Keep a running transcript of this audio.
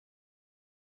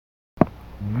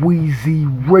Weezy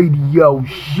Radio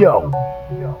Show.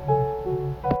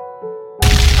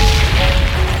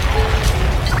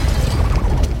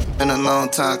 Been a long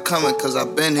time coming, cause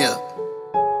I've been here.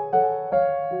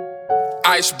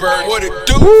 Iceberg, what it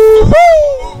do?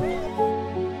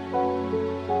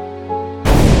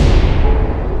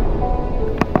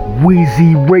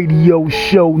 Weezy Radio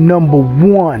Show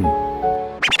 #1.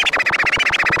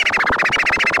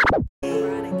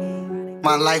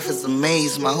 My life is a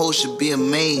maze, my hoe should be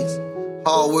amazed.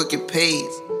 Hard work it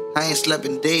pays, I ain't slept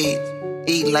in days.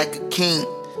 Eat like a king,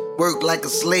 work like a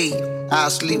slave. I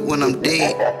sleep when I'm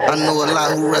dead. I know a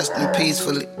lot who resting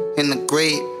peacefully in the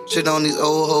grave. Shit on these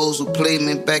old hoes who played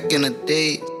me back in the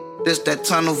day. This that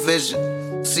tunnel vision.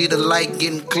 See the light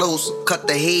getting closer. Cut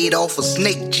the head off a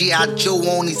snake. G.I. Joe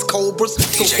on these cobras.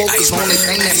 So focus on the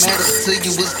thing that matters to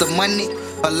you is the money.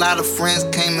 A lot of friends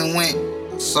came and went.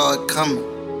 Saw it coming.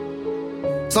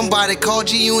 Somebody call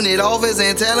G-Unit office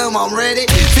and tell him I'm ready.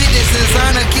 50 Cent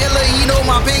sign a killer, you know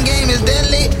my pen game is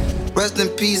deadly. Rest in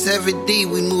peace, Heavy D,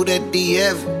 we move that D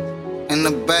heavy. In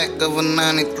the back of a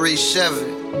 93 Chevy.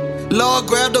 Lord,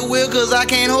 grab the wheel cause I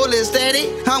can't hold it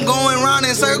steady. I'm going round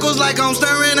in circles like I'm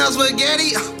stirring up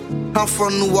spaghetti. I'm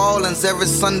from New Orleans, every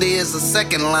Sunday is a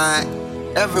second line.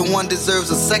 Everyone deserves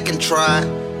a second try.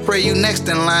 Pray you next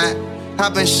in line.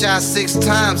 I've been shot 6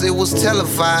 times, it was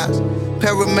televised.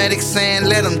 Paramedics saying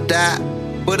let him die,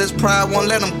 but his pride won't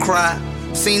let him cry.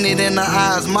 Seen it in the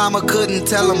eyes, mama couldn't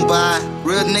tell him bye.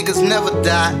 Real niggas never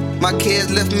die. My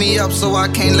kids lift me up so I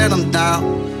can't let them down.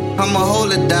 I'ma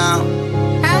hold it down.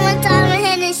 I'ma time to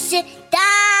hit this shit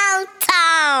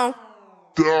downtown.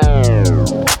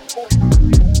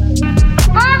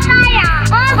 On fire!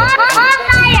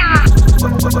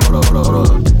 Hold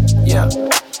up. Yeah.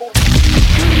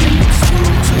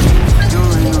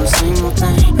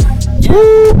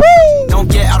 Don't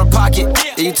get out of pocket.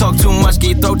 Yeah, you talk too much, get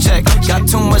your throat checked. Got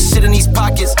too much shit in these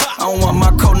pockets. I don't want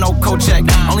my coat, no coat check.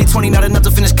 Only 20, not enough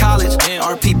to finish college.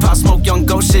 RP, Pop Smoke, Young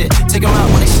Go shit. Take them out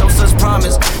when they show such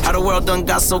promise. How the world done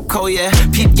got so cold, yeah.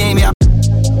 Peep game, yeah.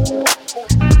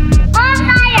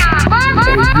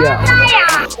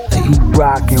 Hey, you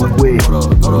rockin' with Weezy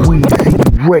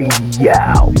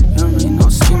Radio.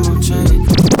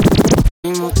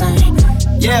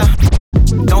 Yeah.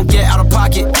 Don't get out of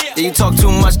pocket. Yeah, you talk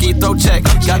too much, get your throat checked.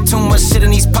 Got too much shit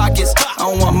in these pockets. I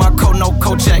don't want my coat, no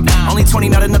coat check. Only 20,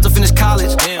 not enough to finish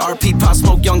college. RP, Pop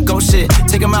Smoke, Young Go shit.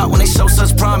 Take them out when they show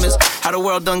such promise. How the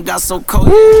world done got so cold,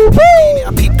 yeah.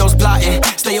 I peep those plotting.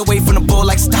 Stay away from the bull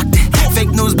like Stockton.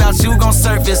 Fake news about you gon'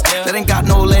 surface. That ain't got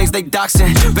no legs, they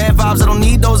doxing. Bad vibes, I don't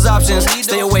need those options.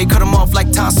 Stay away, cut them off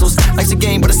like tonsils. Life's a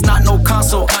game, but it's not no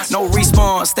console. No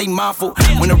respawn, stay mindful.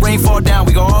 When the rain fall down,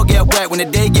 we gon' all get wet. When the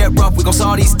day get rough, we gon'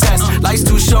 solve these tests. Life's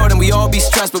too short and we all be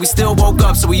stressed, but we still woke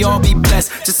up, so we all be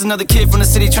blessed. Just another kid from the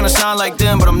city tryna shine like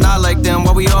them, but I'm not like them.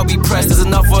 Why we all be pressed? There's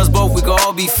enough for us both, we gon'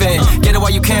 all be fed. Get it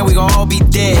while you can, we gon' all be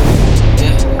dead.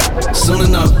 Yeah. Soon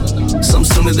enough, some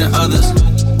sooner than others.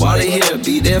 While they here,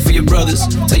 be there for your brothers.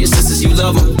 Tell your sisters you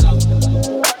love them.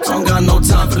 I don't got no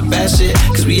time for the bad shit,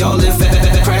 cause we all live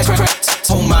fast. Crash.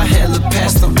 Hold my head, look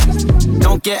past them.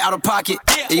 Don't get out of pocket.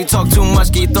 Yeah, you talk too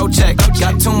much, get your throat checked.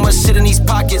 Got too much shit in these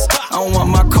pockets. I don't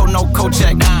want my coat, no coat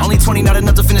check. Only 20, not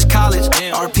enough to finish college.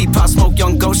 RP, Pop Smoke,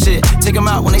 Young Go shit. Take them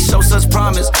out when they show such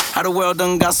promise. How the world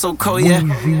done got so cold, yeah.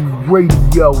 Weezy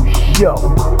Radio Show.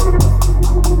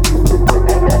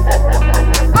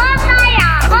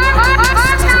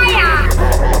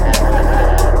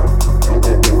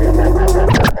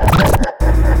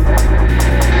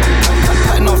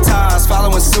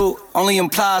 Following suit only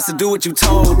implies to do what you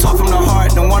told. Talk from the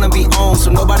heart, don't wanna be owned, so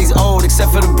nobody's old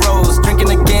except for the bros. Drinking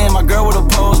again, my girl with a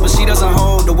pose, but she doesn't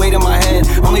hold the weight in my head.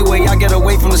 Only way I get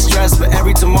away from the stress, but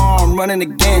every tomorrow I'm running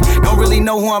again. Don't really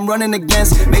know who I'm running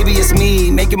against. Maybe it's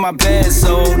me making my bed,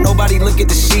 so nobody look at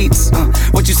the sheets.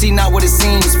 What you see, not what it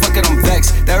seems. Fuck it, I'm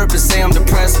vexed. Therapists say I'm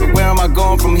depressed, but where am I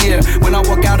going from here? When I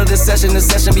walk out of the session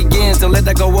begins. Don't let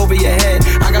that go over your head.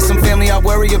 I got some family I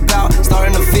worry about,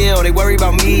 starting to feel they worry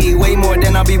about me way more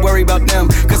than I'll be worried about them.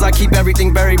 Cause I keep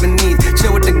everything buried beneath.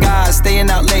 Chill with the guys,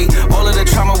 staying out late. All of the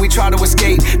trauma we try to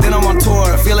escape. Then I'm on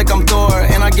tour, feel like I'm Thor.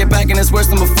 And I get back and it's worse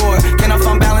than before. Can I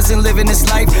find balance in living this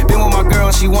life? Been with my girl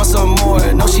and she wants some more.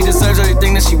 Know she deserves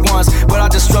everything that she wants, but I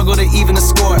just struggle to even the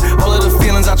score. All of the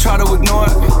feelings I try to ignore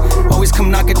always come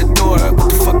knock at the door. What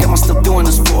the fuck am I still doing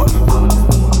this for?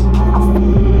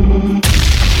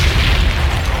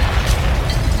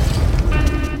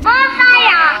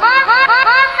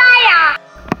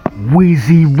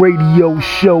 Weezy Radio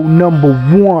Show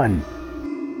 #1.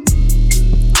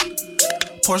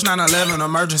 Porsche 911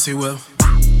 emergency whip.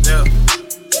 Yeah.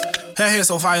 That head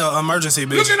so fire, emergency,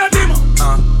 bitch. Look at that demon.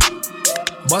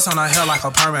 Bust on her hair like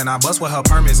her permit. I bust with her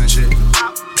permits and shit.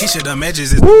 Keisha the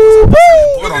edges is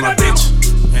put on a bitch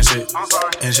and shit.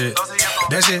 And shit.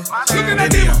 That shit.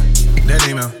 That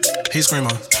demon. He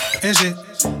screamer. And shit.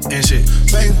 And shit.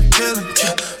 Baby, killin',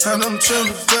 and I'm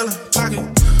chillin', feelin', pocket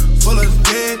full of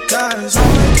dead guys.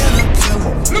 I'm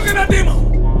killin'. Look at that demon.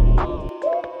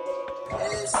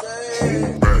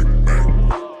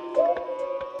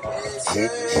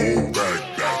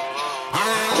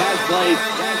 Hold back.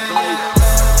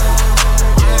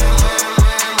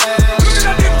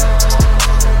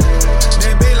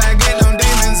 They be like, get them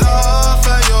demons off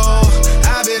of you.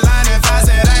 I be lying if I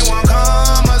said I won't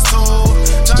come us too.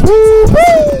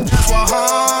 That's what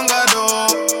hunger do.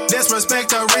 Disrespect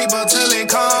the reaper till it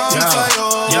comes for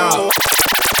you.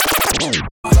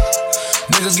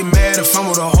 Niggas get mad if I'm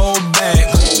with a whole bag.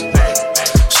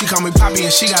 She call me Poppy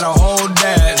and she got a whole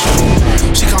dad.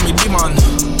 She call me Demon,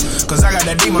 cause I got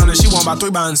that demon and she want about 3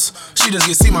 buns. She just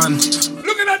get C-man.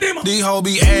 Look at that demon. These hoes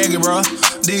be agging, bruh.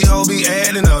 These hoes be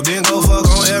adding up. Then go fuck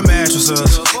on air mattresses.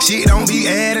 She don't be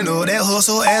adding up. That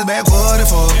hustle ass backward and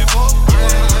fuck.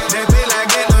 They be like,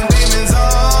 get them demons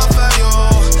off of you.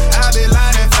 I be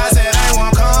lying if I said I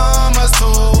won't come us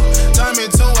too. Turn me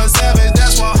to a savage,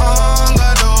 that's what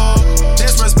hunger do.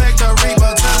 Disrespect the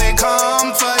reaper till it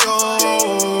come for you.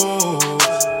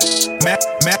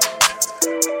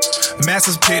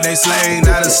 Masters pick they slave,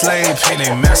 not a slave pick they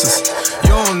masters. You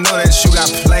don't know that you got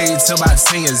played till about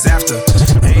 10 years after.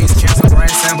 AIDS, cancer, brain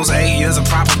samples, 8 years of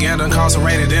propaganda,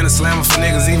 incarcerated in a slammer for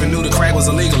niggas even knew the crack was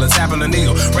illegal. A tap on the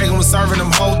needle. Reagan was serving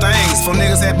them whole things. For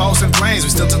niggas had boats and planes, we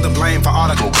still took the blame for all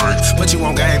the cocaine. Put you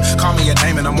on game, call me a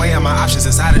Damon, I'm weighing my options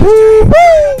inside of this game.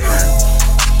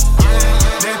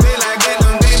 They be like, get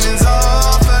them demons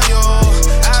off of you.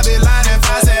 I be lying if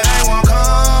I said I won't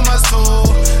come us too.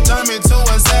 Turn me to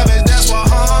a savage, that's what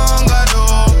hunger do.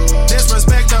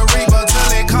 Disrespect the reaper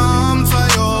till it come for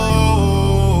you.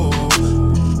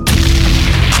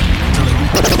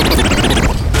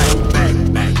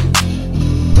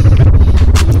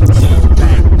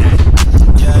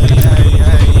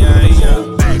 Yeah.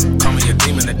 Call me a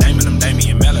demon, a Damon, I'm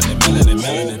Damien, melanin.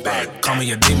 Call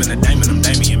me a demon, a Damon, I'm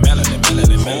Damien, melanin.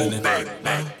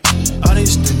 All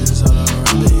these niggas all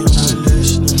around me, I'm not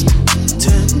listening.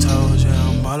 10 toes, yeah,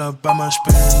 I'm all about my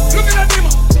spending. Look at that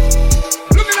demon.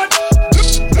 Look at that.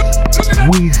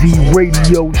 Weezy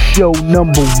Radio Show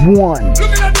number 1. Look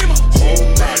at that demon. Look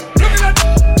at that.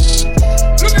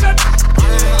 Look at that.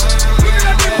 Look at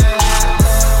that demon.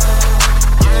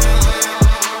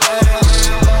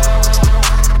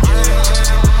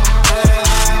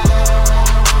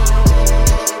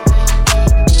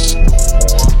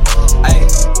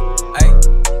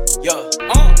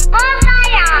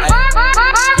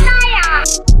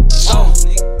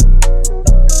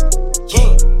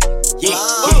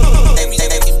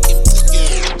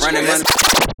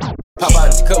 Pop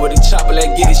out the cup with the chopper,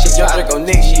 let's get this shit. Y'all drink on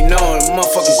niggas, you know the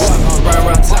motherfucking guap. Run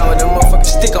around town with the motherfucking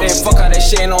stick on. Man, fuck all that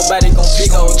shit, ain't nobody gon' pick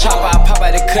on. Chopper, I pop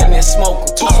out the cut and smoke.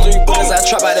 2 or 3 bullets, I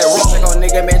trap out that rope. Check on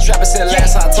nigga, man, trappin' said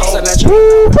last I told. And I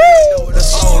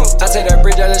I take that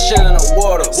bridge, I just shit in the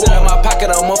water. Sit in my pocket,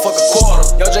 a motherfucking quarter.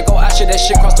 Yo, Jaco, I shit that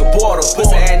shit cross the border.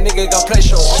 Pussy ass nigga gon' play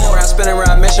show. Spin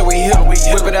around, make sure we hit him. Whip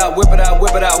it out, whip it out,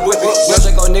 whip it out, whip it. Yo,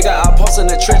 Jaco, nigga, I post in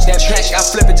the trench. That patch, I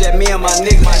flip it, just me and my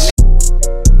nigga.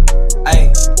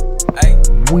 Ayy.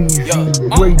 Weezy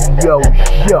Radio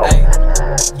Show.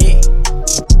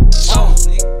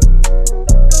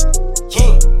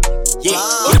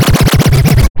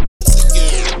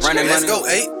 Running money, go,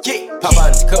 pop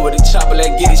out the cup with the chopper,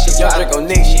 let's get this shit. Y'all drink on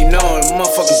niggas, you know the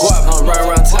motherfucking guap. Run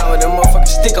around town with the motherfucking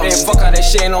stick on. Man, fuck all that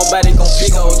shit, ain't nobody gon'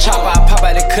 pick on. Chopper, I pop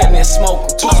out the cut and smoke.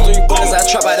 2 or 3 bullets, I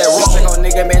trap out that rope. Check on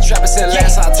nigga, man, trappin' since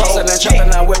last I told. Then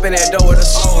trappin', I whippin' that dough with a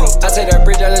soda. I take that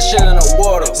bridge, I just shit in the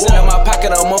water. Sit in my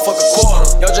pocket, a motherfucking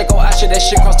quarter. Yo, Jaco, I shit that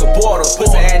shit cross the border.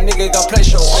 Pussy ass nigga gon' play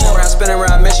show. Spin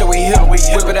around, make sure we hit him. Whip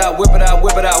it out, whip it out,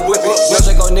 whip it out, whip it. Yo,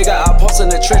 Jaco, nigga, I post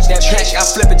in the trench. That patch, I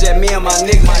flip it, just me and my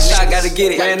nigga. My shot gotta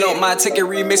get it. Ran up my ticket,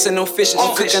 remixing them fishes.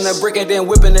 I'm cooking the brick and then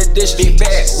whipping the dish. Big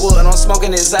bag, wood, I'm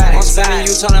smoking exotic. I'm spinning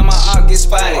you, turning my arm, get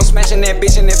spotted. I'm smashing that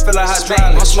bitch and it feel like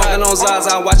hydraulic. I'm smoking on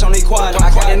Zaza, I watch on Equality.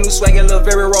 I got that new swag, it look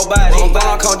very robotic. I'm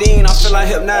on codeine, I feel like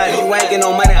hypnotic. You ain't get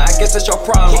no money, I guess that's your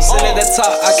problem. I'm sitting at the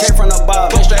top, I came from the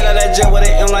bottom. Come straight out that jet with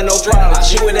it, ain't like no problem. I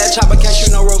shoot with that chopper, can't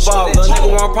shoot no revolver. Little nigga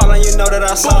want a problem, you know that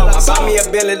I solve. I buy me a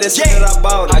Bentley, this shit that I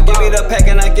bought. I give me the pack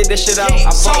and I get this shit out.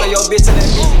 I follow your bitch and that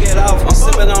bitch get off. I'm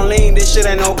sipping on lean, this shit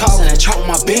ain't no coffee. And chop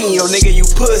my bean, yo nigga, you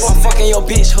puss. I'm fucking your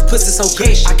bitch, her pussy so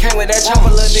good. I came with that chopper,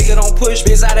 little nigga don't push.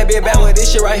 Bitch out that bitch back with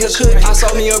this shit right here cook. I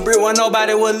saw me a brick when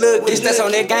nobody would look. Bitch that's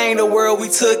on that gang, the world we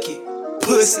took it.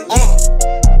 pussy.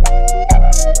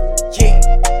 Yeah.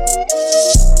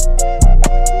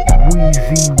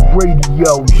 Weezy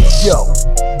Radio Show.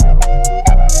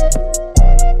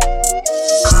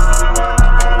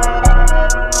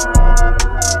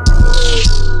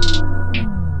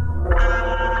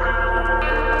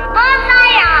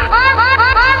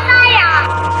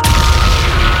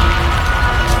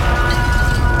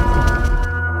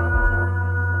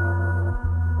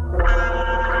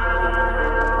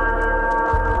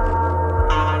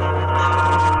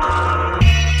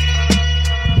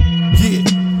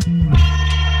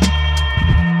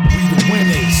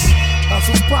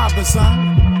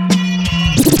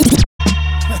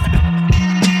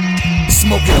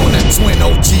 Smoking on that twin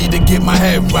OG to get my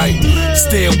head right.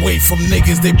 Stay away from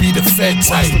niggas, they be the Fed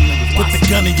type. Put the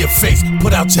gun in your face,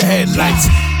 put out your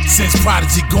headlights. Since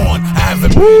Prodigy gone, I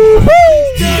haven't been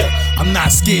here. I'm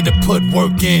not scared to put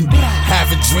work in.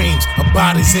 Having dreams of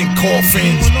bodies in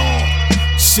coffins.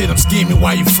 Shit, I'm scheming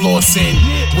while you flossing.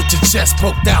 With your chest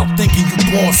poked out, thinking you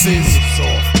bosses.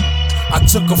 I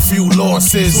took a few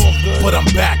losses, but I'm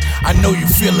back. I know you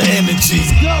feel the energy.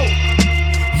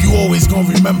 You always gonna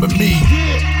remember me.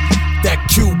 That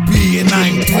QB and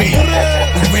 93.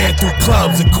 We ran through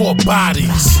clubs and caught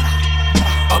bodies.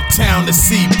 Uptown to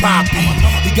see Poppy.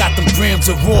 He got them grams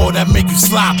of raw that make you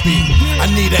sloppy. I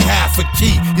need a half a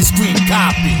key, he scream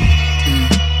copy.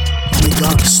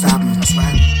 God stop me, that's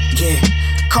right. Yeah.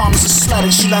 Calm as a slut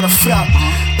and she let her flop.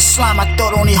 The slime, I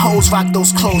thought only hoes rock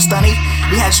those clothes, Dunny.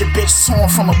 You had your bitch torn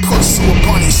from a pussy with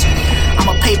bunnies. I'm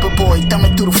a paper boy,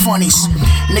 thumbing through the funnies.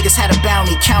 Niggas had a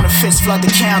bounty, counterfeits flood the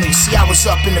county. See, I was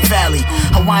up in the valley.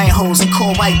 Hawaiian hoes and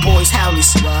cold white boys,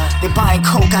 howlies. They buying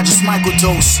coke, I just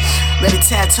microdose. Let a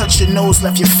tad touch your nose,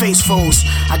 left your face froze.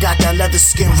 I got that leather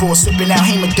skin raw, sipping out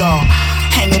Hemadol.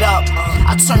 Hang it up,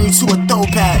 I turn you to a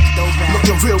throwback.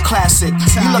 Looking real classic.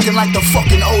 You looking like the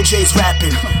fucking OJ's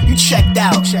rapping. You checked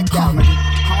out.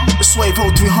 The Swave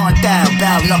 0300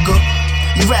 bow knuckle.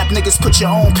 You rap niggas put your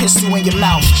own pistol in your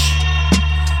mouth.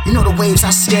 You know the waves I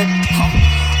skip.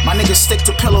 My niggas stick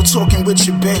to pillow talking with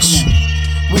your bitch.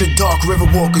 We the dark river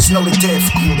walkers, know the diff.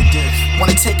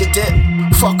 Wanna take a dip?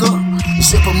 Fuck her.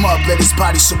 Zip him up, let his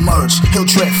body submerge. He'll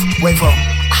drift, wave up.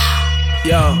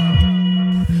 Yo.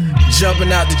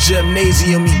 Jumping out the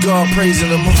gymnasium, me God praising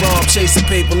him. I'm chasing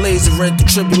paper laser, rent through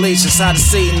tribulations. How to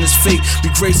Satan is fake. We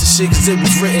grace the shit cause it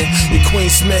was written. Your queen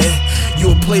smitten.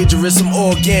 You a plagiarist, I'm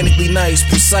organically nice,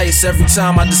 precise. Every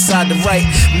time I decide to write,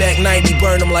 Mac 90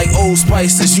 burn them like Old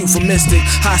Spice. That's euphemistic.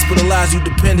 Hospitalize you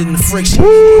dependent on friction.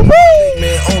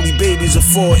 Man, only babies are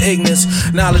full ignorance.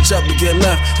 Knowledge up to get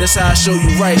left. That's how I show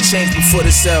you right. Change before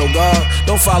the sell, God.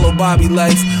 Don't follow Bobby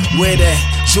life. Wear that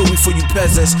jewelry for you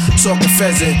peasants. Talking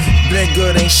pheasant. Been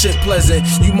good, ain't shit pleasant.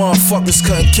 You motherfuckers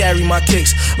couldn't carry my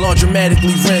kicks.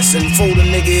 Laundromatically rinse and fold a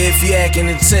nigga if he acting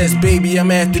intense. Baby, I'm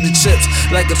after the chips.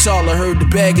 Like a taller, heard the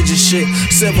baggage and shit.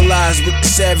 Civilized with the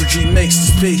savagery makes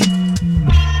this beat.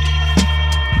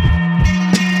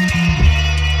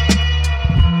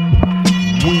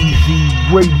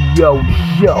 Weezy Radio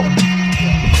Show.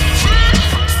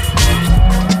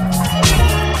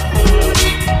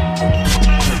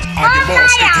 I get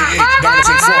boss, aka Diamonds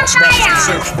and Frost, rappers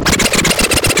reserve.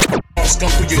 Come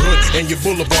through your hood and your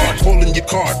boulevard, pulling your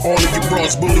card, all of your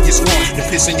bras, bully your squad, and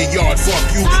piss in your yard. Fuck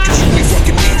you, cause you ain't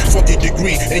fucking me. Fuck your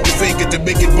degree, and you fake it to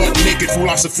make it butt naked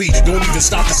philosophy. Don't even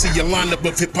stop to see your lineup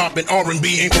of hip hop and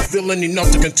R&B. Ain't fulfilling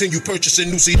enough to continue purchasing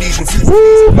new CDs. Refuse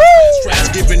trash,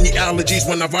 giving me allergies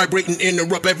when I vibrate and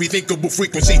interrupt every thinkable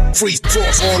frequency. Freeze,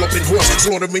 force, all up in horse,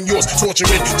 slaughtering yours,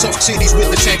 torturing tough cities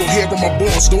with the tangled hair on my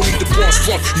balls. Don't need to pause,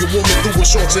 fuck your woman through her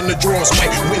shorts in the drawers.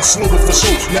 Might win slower for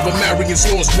sure, never marrying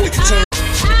slows, boy. Turn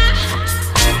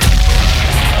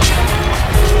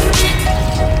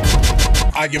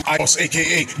I am Ice,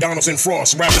 aka Donaldson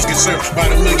Frost. Rappers get served by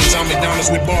the millions. I'm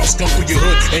McDonald's with bars. Come through your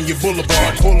hood and your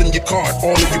boulevard, pulling your card,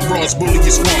 all of your bras, bully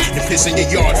your squad, and piss in your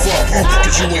yard. Fuck you,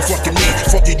 cause you ain't fucking me.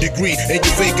 Fuck your degree, and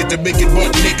you fake it to make it butt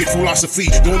naked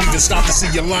philosophy. Don't even stop to see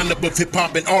your lineup of hip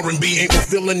hop and R&B. Ain't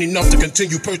fulfilling enough to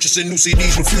continue purchasing new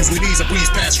CDs. Refuse with ease, I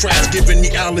breeze past trash, giving me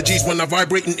allergies when I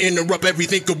vibrate and interrupt every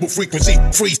thinkable frequency.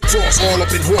 Freeze, frost, all up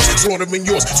in horse, slaughtering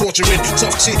yours, torturing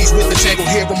tough cities with the tangled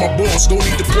hair on my balls. Don't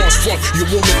need to pause, fuck your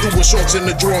woman through her shorts in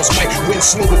the drawers. Might win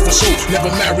slower for sure, never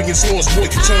marrying slows.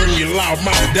 Boy, turn your loud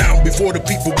mouth down before the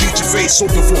people beat your face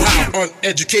open for how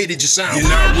uneducated you sound. You're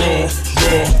not raw,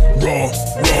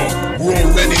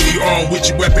 readily armed with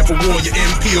your weapon for war. You're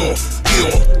impure,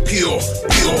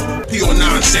 pure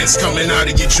nonsense coming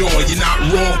out of your jaw. You're not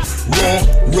raw,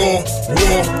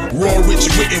 rich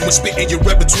and written with spit in your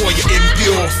repertoire. You're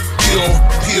impure,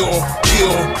 pure.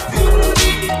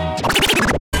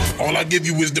 All I give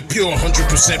you is the pure 100%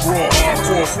 raw,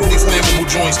 hardcore, fully flammable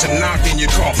joints to knock in your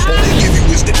car. All they give you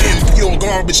is the impure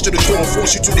garbage to the core,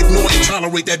 force you to ignore and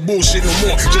tolerate that bullshit no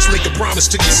more. Just make a promise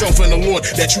to yourself and the Lord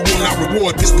that you will not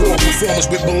reward this poor performance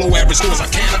with below average scores. I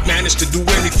cannot manage to do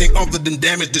anything other than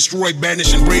damage, destroy,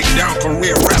 banish, and break down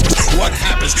career rappers. What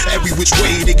happens? Every which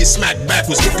way they get smacked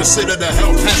backwards. Get consider the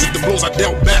health hazard, the blows I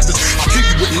dealt bastards. I'll kill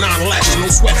you with 9 lashes, no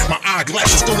sweat. My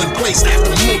eyeglasses still in place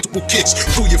after multiple kicks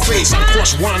through your face. I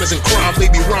crush whiners and cry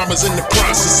baby rhymers in the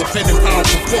process of penning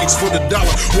powerful points for the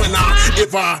dollar. When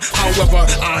however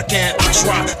I can, I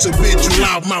try to bid you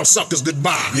loudmouth suckers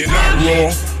goodbye. You're not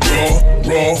raw,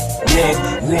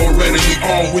 readily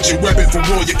armed with your weapon for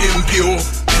war. You're impure,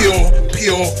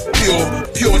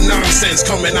 pure nonsense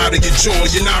coming out of your jaw.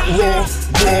 You're not raw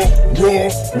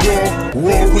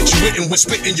with your written, with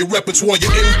spitting your repertoire.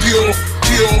 You're impure,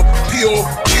 pure.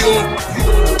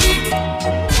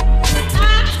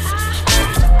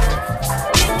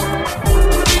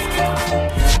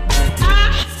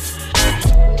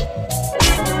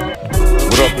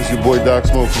 What up, it's your boy Doc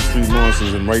Smoke from Street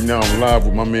Monsters, and right now I'm live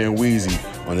with my man Weezy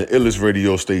on the illest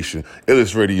radio station,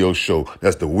 illest radio show.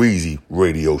 That's the Weezy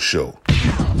Radio Show.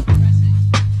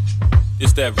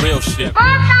 It's that real shit.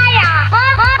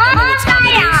 I know what time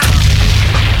it is.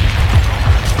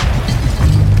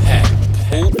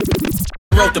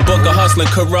 Wrote the book of hustling,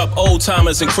 corrupt old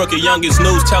timers and crooked youngest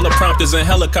news teleprompters and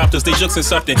helicopters. They jukes in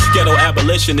something. Ghetto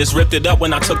abolitionists ripped it up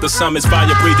when I took the summits.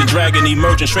 Fire breathing dragon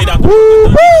emerging straight out the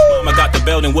Mama got the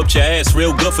belt and whooped your ass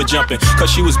real good for jumping. Cause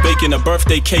she was baking a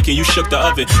birthday cake and you shook the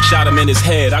oven. Shot him in his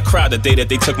head. I cried the day that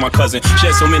they took my cousin.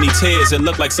 Shed so many tears it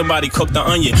looked like somebody cooked the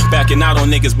onion. Backing out on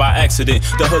niggas by accident.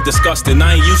 The hood disgusting.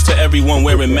 I ain't used to everyone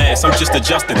wearing masks. I'm just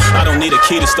adjusting. I don't need a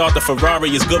key to start the Ferrari.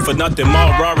 It's good for nothing.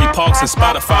 Rari, Parks, and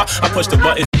Spotify. I push the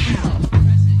button.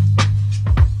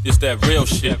 It's that real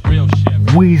shit.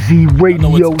 Weezy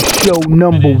Radio Show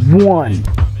 #1.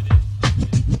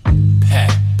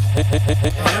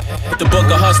 The book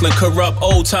of hustling, corrupt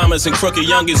old timers and crooked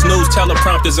youngest news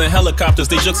teleprompters and helicopters.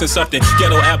 They jukes in something.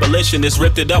 Ghetto abolitionists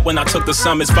ripped it up when I took the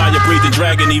summits. Fire breathing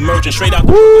dragon emerging straight out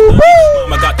the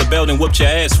Mama got the belt and whooped your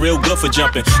ass real good for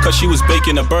jumping. Cause she was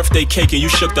baking a birthday cake and you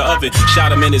shook the oven.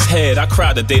 Shot him in his head. I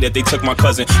cried the day that they took my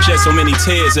cousin. Shed so many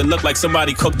tears it looked like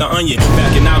somebody cooked the onion.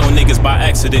 Backing out on niggas by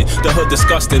accident. The hood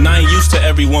disgusting. I ain't used to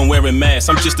everyone wearing masks.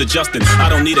 I'm just adjusting. I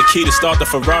don't need a key to start the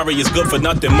Ferrari. It's good for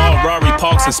nothing. Rari,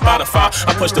 Parks, and Spotify.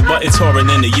 I pushed the button touring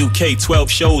in the UK. 12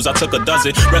 shows, I took a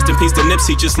dozen. Rest in peace to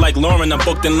Nipsey, just like Lauren. I'm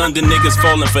booked in London. Niggas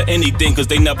falling for anything, cause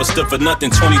they never stood for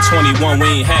nothing. 2021, we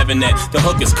ain't having that. The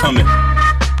hook is coming.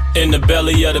 In the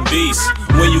belly of the beast.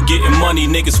 When you getting money,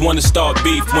 niggas wanna start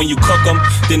beef. When you cook them,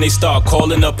 then they start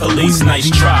calling the police. Nice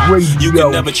try. You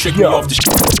can never trick me off the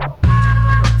street.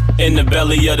 In the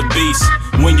belly of the beast.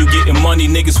 When you getting money,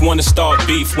 niggas wanna start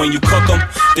beef. When you cook them,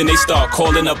 then they start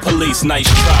calling the police. Nice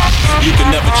try. You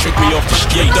can never trick me off the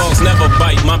street. Dogs never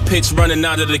bite. My pitch running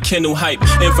out of the kennel hype.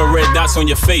 Infrared dots on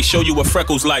your face, show you what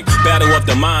freckles like. Battle of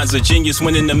the minds, a genius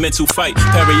winning the mental fight.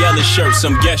 Perry Ellis shirts,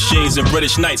 some Guess jeans and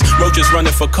British Knights. Roaches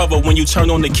running for cover when you turn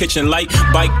on the kitchen light.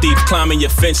 Bike thief climbing your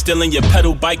fence, stealing your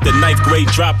pedal bike. The ninth grade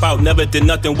dropout never did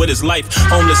nothing with his life.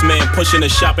 Homeless man pushing a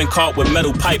shopping cart with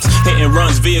metal pipes. Hitting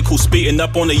runs, vehicle speeding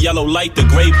up on the yellow light. The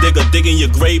grave digger digging your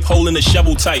grave, holding the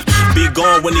shovel tight. Be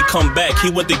gone when he come back, he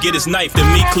went to get his knife. The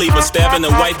meat cleaver stabbing a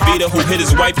wife beater who hit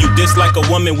his wife. You dislike a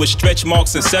woman with stretch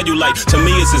marks and cellulite. To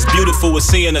me it's as beautiful as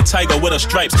seeing a tiger with her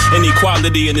stripes.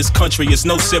 Inequality in this country is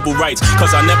no civil rights.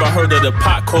 Cause I never heard of the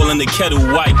pot calling the kettle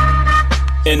white.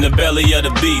 In the belly of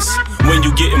the beast. When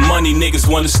you getting money, niggas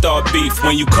wanna start beef.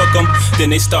 When you cook them,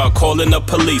 then they start calling the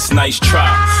police. Nice try.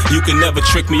 You can never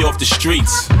trick me off the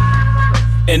streets.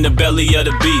 In the belly of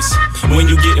the beast. When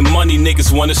you getting money,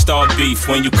 niggas wanna start beef.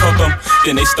 When you cook them,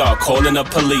 then they start calling the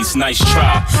police. Nice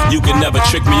try. You can never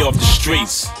trick me off the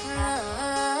streets.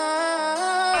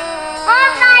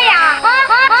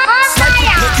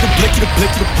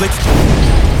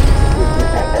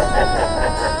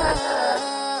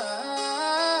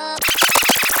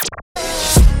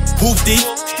 Whoopty,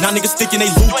 now niggas thinking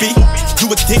they loopy. You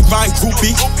a dick riding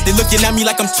groupie. They looking at me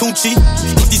like I'm Tunchi.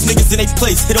 Put these niggas in they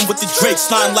place, hit them with the Drake,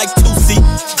 slime like Tootsie.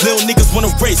 Little niggas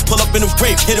wanna race, pull up in a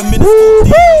rape, hit them in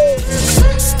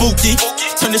the spooky.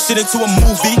 Turn this shit into a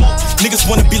movie. Niggas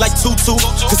wanna be like Tutu,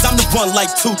 cause I'm the one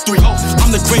like 2-3. I'm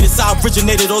the greatest, I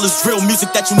originated all this real music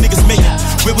that you niggas making.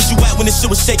 Where was you at when this shit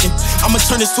was shaking? I'ma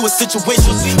turn this to a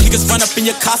situation. Niggas run up in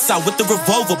your casa with the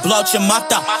revolver, blow out your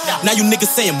mata. Now you niggas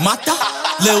saying mata?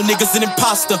 Little niggas an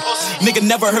imposter. Nigga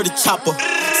never heard a chopper.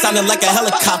 Sounding like a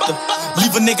helicopter.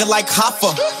 leave a nigga like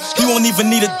Hoffa. He won't even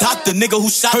need a doctor, nigga who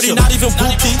shot you. Heard he not even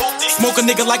booty, smoke a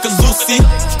nigga like a Lucy.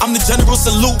 I'm the general,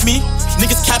 salute me.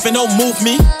 Niggas capping, don't move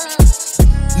me.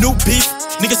 New beef,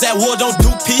 niggas at war don't do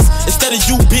peace. Instead of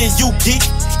you being you geek,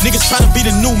 niggas try to be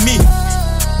the new me.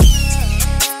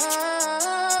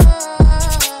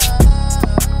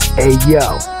 Hey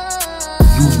yo,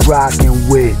 you rockin'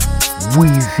 with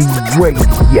Weezy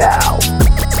Radio.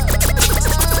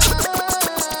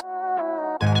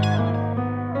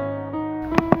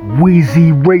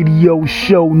 Weezy Radio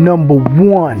Show number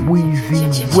 1.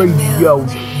 Weezy Radio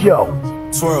Show.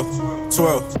 Twirl,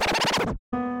 twirl.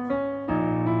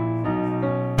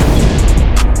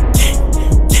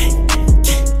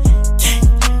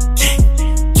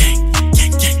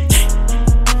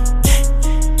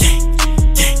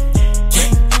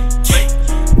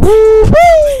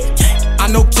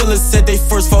 Said they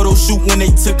first photo shoot when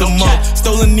they took them up.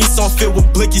 Stolen Nissan filled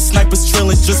with blicky snipers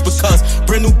trailing just because.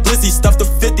 Brand new Blizzy stuffed the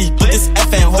 50, put this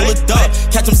F and hold it up.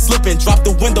 Catch him slipping, drop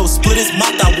the window, split his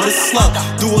mouth out with a slug.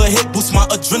 Do a hit, boost my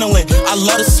adrenaline. I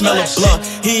love the smell of blood.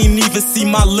 He ain't even see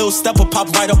my little stepper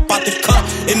pop right up out the cup.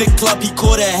 In the club, he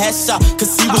caught a headshot,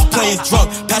 cause he was playing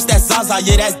drunk. Past that Zaza,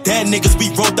 yeah, that's dead niggas.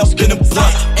 We rolled up in the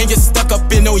blunt. Ain't get stuck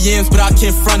up in no yams, but I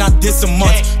can't front, I did some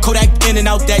months. Kodak in and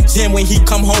out that gym, when he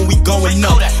come home, we going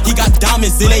up. He got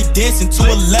diamonds and they dancing to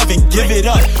 11, give it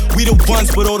up. We the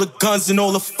ones with all the guns and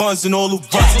all the funds and all the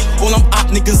runs. All them op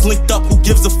niggas linked up, who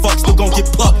gives a fuck, still gon' get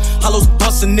plucked. Hollows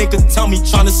bust a nigga, tell me,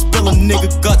 tryna spill a nigga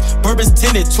guts. Bourbon's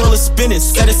tinted, twirl is spinning,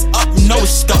 set us up, you know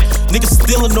it's stuck. Niggas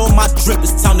stealing all my drip,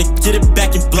 it's time to get it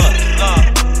back in blood.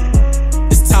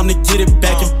 It's time to get it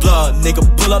back in blood. Nigga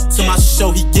pull up to my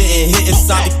show, he getting hit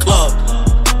inside the club.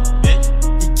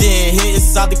 Getting hit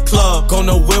inside the club. Go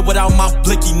nowhere without my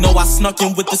blicky. Know I snuck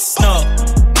in with the snub.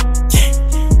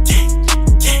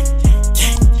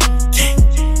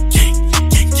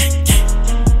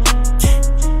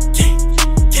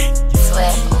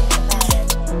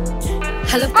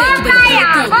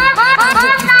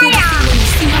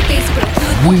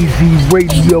 Weezy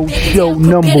Radio Show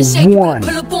number 1.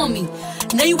 Pull up on me.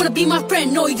 Now you wanna be my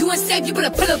friend. No, you ain't safe. You better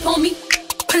pull up on me.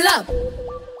 Pull up.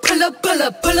 Pull up, pull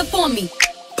up, pull up on me.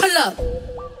 Pull up,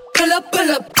 pull up,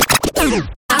 pull up.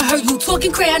 I heard you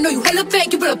talking crazy, I know you hella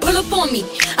fake, you better pull up on me.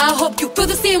 I hope you feel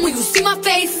the same when you see my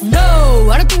face. No,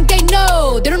 I don't think they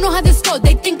know. They don't know how this goes,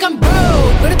 they think I'm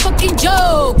broke. What a fucking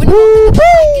joke. When I walk in the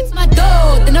back, it's my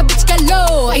dough. Then a bitch get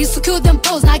low. I used to kill them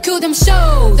posts, now I kill them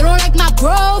shows. They don't like my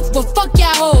growth, well fuck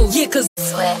y'all hoes. Yeah, cause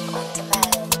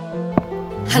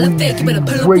hella fake, you better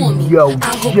pull up on me.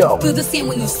 I hope you feel the same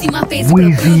when you see my face.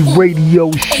 Weezy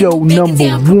Radio Show number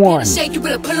 1. Shake, you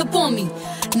better pull up on me.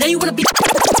 Now you wanna be.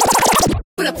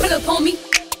 Better pull up on me.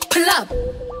 Pull up.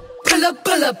 Pull up,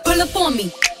 pull up, pull up on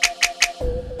me.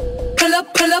 Pull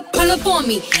up, pull up, pull up on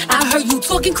me. I heard you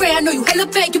talking crazy, I know you hella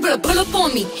fake, you better pull up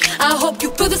on me. I hope you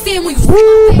feel the same when you see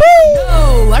my face.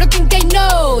 No, I don't think they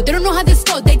know. They don't know how this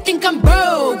goes, they think I'm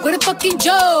broke. What a fucking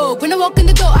joke. When I walk in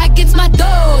the door, I get my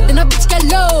dough. Then a bitch get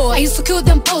low. I used to kill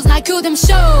them posts, now I kill them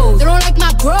shows. They don't like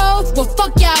my growth, well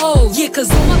fuck y'all hoes. Yeah, cause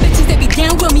all my bitches, they be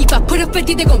down with me. If I put a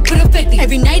 50, they gon' put a 50.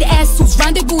 Every night ass suits,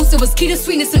 rendezvous, it was key to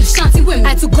sweetness and Ashanti women. I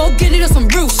had to go get it on some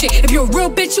real shit. If you're a real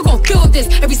bitch, you gon' feel this.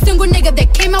 Every single nigga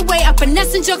that came my way, I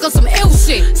finesse and juggle some ill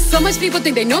shit. So much people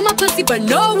think they know my pussy, but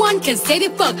no one can say they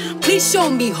fuck. Please show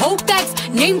me whole facts,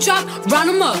 name drop, round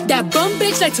them up. That bum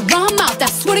bitch like to run her mouth. I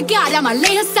swear to God, I'ma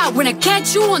lay us out. When I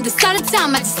catch you on the side of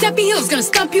town, my Giuseppe Hill's gonna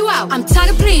stump you out. I'm tired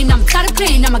of playing, I'm tired of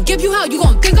playing. I'ma give you hell, you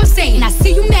gon' think I'm saying. I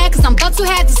see you mad cause I'm about to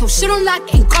have this whole shit on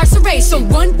lock, incarceration.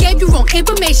 Someone gave you wrong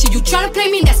information. You try to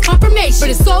play me, that's confirmation. But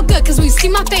it's all good cause when you see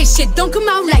my face, shit don't come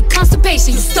out like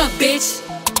constipation. You stuck, bitch.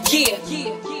 Yeah.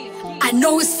 I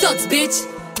know it sucks, bitch.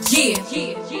 Yeah.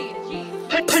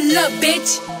 Pull up,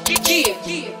 bitch. Yeah.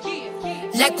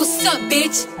 Like what's up,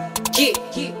 bitch? Yeah.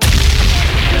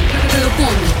 Pull up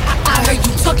on me. I heard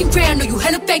you talking crazy, I know you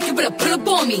hella fake, you better pull up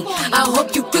on me. I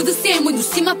hope you feel the same when you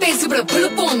see my face, you better pull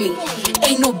up on me.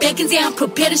 Ain't no bacon day, I'm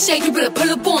prepared to shake, you better pull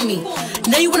up on me.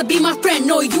 Now you wanna be my friend,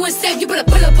 no, you ain't safe, you better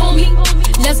pull up on me.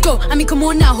 Let's go, I mean come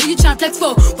on now, who you tryna flex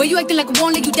for? Where you acting like I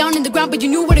won't lay you down in the ground, but you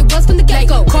knew what it was from the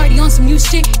get-go. Cardi on some new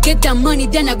shit, get that money,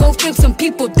 then I go flip. Some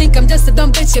people think I'm just a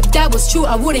dumb bitch, if that was true,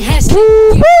 I wouldn't have shit.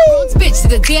 Bronx bitch, to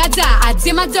the day I die, I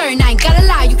did my dirt and I ain't gotta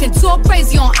lie. You can talk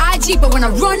crazy on IG, but when I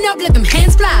run up, let them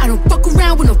hands fly. I don't fuck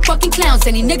around with no fucking clowns.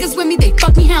 Any niggas with me, they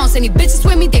fuck me hounds. Any bitches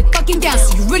with me, they fucking down.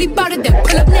 So you really bout it, then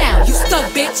pull up now. You stuck,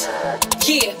 bitch.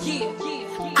 Yeah.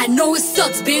 I know it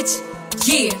sucks, bitch.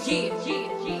 Yeah.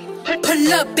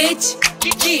 Pull up, bitch.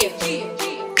 Yeah.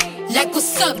 Like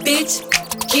what's up, bitch?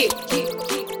 Yeah.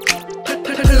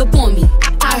 Pull up on me.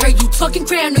 I heard you talking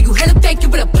crazy, I know you hella fake, you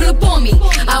better pull up on me.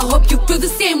 I hope you feel the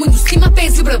same when you see my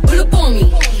face, you better pull up on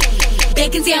me.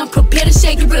 Bacon down, prepare to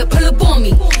shake, you better pull up on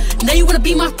me. Now you wanna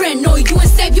be my friend, no, you ain't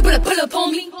safe, you better pull up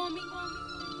on me.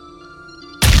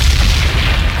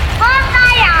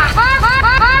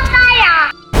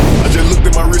 I just looked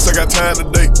at my wrist, I got time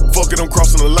today. Fuck it, I'm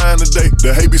crossing the line today.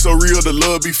 The hate be so real, the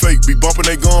love be fake. Be bumping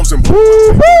they gums and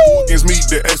against me.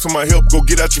 They ask for my help. Go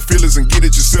get out your feelings and get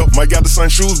it yourself. Might got the same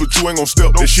shoes, but you ain't gon'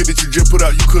 step. That shit that you just put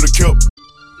out, you could've kept.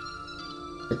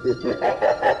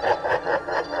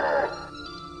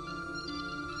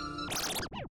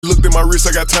 Looked at my wrist,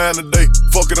 I got time today.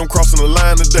 Fuck it, I'm crossing the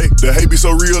line today. The hate be so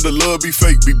real, the love be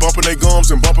fake. Be bumping they gums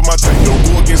and bumping my tape. Don't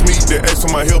go against me, they ask for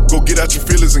my help. Go get out your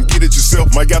feelings and get it yourself.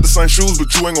 Might got the same shoes,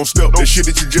 but you ain't gon' step. That shit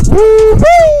that you just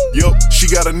Yup, she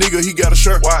got a nigga, he got a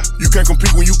shirt. Why? You can't compete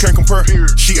when you can't compare.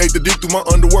 She ate the dick through my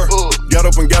underwear. Got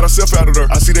up and got herself out of there.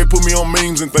 I see they put me on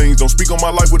memes and things. Don't speak on my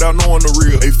life without knowing the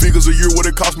real. 8 figures a year, what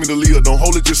it cost me to live. Don't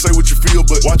hold it, just say what you feel.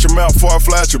 But watch your mouth before I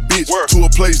fly at your bitch. To a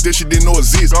place that she didn't know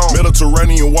exists.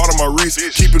 Mediterranean water my wrist.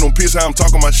 Keep it on piss, how I'm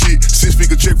talking my shit.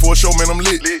 6-figure check for a show, man, I'm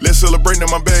lit. Let's celebrate,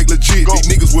 now my bag legit. These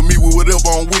niggas with me with whatever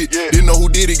I'm with. Didn't know who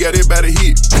did it, got everybody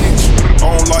hit. Bitch, I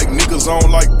don't like niggas, I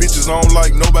don't like bitches, I don't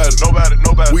like nobody.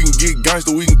 We can get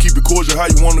gangster, we can keep it cordial,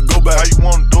 how you wanna go back? How you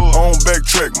wanna do it? I don't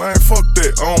backtrack, man, fuck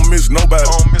that, I don't miss nobody.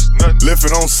 I don't miss nothing. Left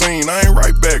it on scene, I ain't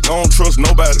right back, I don't trust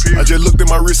nobody. I just looked at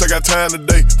my wrist, I got time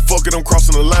today. Fuck it, I'm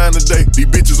crossing the line today. These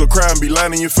bitches will cry and be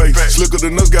lying in your face. Slicker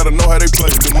than us, gotta know how they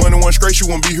play. The money went straight, she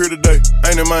wouldn't be here today.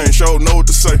 Ain't in mine, sure know what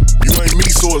to say. You ain't me,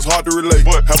 so it's hard to relate.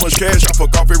 How much cash I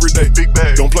fuck off every day? Big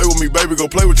bag. Don't play with me, baby, go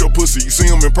play with your pussy. You see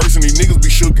them in person, these niggas be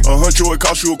shookin'. $100, it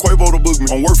cost you a Quavo to book me.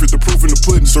 I'm worth it, the proof in the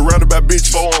pudding. Surrounded by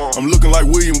bitches. I'm looking like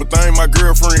William, but they ain't my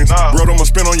girlfriends. Bro, I'ma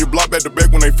spin on your block back to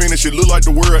back when they finish. It look like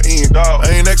the world end. I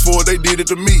ain't asked for it, they did it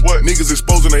to me. Niggas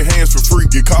exposing their hands for free.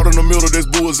 Get caught in the middle, that's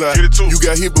bullseye. You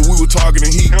got hit, but we were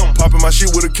targeting heat. Popping my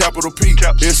shit with a capital P.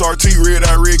 SRT, red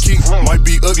eye, red key. Might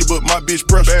be ugly, but my bitch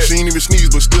precious. She ain't even sneeze,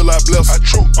 but still I bless her.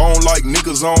 I don't like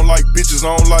niggas, I don't like bitches,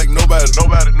 I don't like nobody.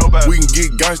 We can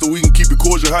get gangster, we can keep it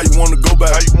cordial, how you wanna go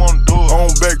back? How you wanna do it? I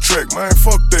don't backtrack, man,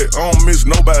 fuck that, I don't miss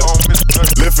nobody.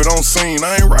 Left it on scene,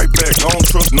 I ain't right back, I don't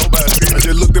trust nobody. I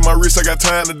just looked at my wrist, I got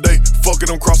time today. Fuck it,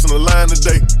 I'm crossing the line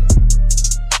today.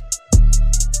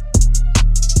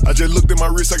 I just looked at my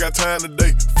wrist, I got time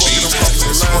today. Fuck it, I'm crossing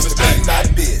the line today. My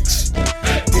bitch,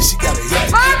 then she got a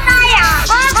young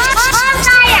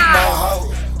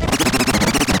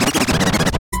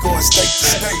going state to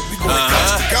state, we going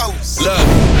coast to coast. Look,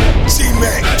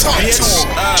 G-Mac, talk to him.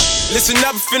 Listen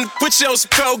up, finna put you on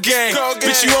some cold game.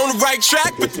 Bitch, you on the right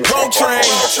track with the GO train.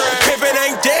 Pimpin'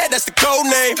 ain't dead, that's the code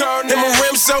name. And my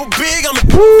rims so big, I'm a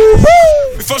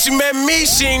Before she met me,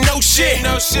 she ain't no shit.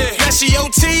 Now she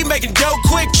OT, making dough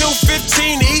quick.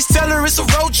 215 East, tell her it's a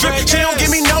road trip. She don't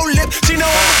give me no lip, she know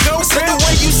I'm a go. Said the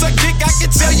way you suck dick, I can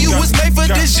tell you was made for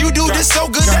this. You do this so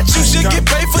good that you should get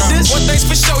paid for this. One thing's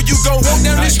for sure, you gon' walk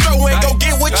down this road and go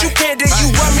get what you can, then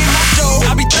you run me my dough.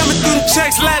 I be thumbing through the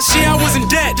checks, last year I was in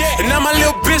debt. And now my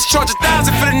little bitch charge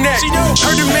 1,000 for the neck.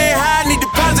 Heard the man high, need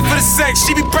deposit for the sex.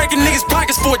 She be breaking niggas'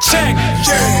 pockets for a check.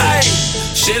 Ay.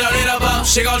 Shit on it about,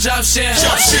 she gon' drop shit. I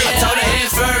told her head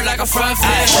first like a front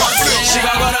flip. She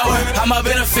gon' go to work, I'm a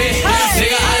benefit.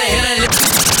 Nigga, I done hit a lick.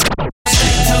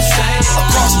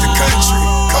 Across the country,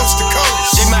 coast to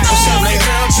coast.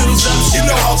 You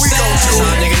know how we gon' do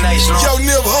it. Yo,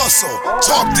 Nip Hustle,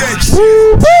 talk that shit.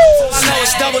 I know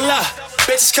it's double up.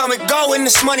 Bitches come and go and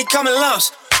this money come in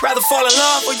lumps. Rather fall in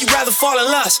love or you rather fall in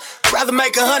lust? I'd rather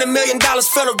make $100 million,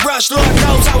 feel the rush. Lord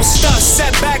knows I was stuck,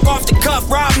 set back off the cuff.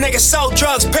 Rob niggas, sold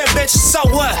drugs, pimp bitches, so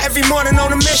what? Every morning on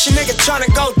a mission, nigga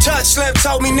tryna go touch. Slim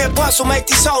told me Nip Hustle make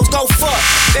these hoes go fuck.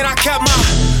 Then I kept my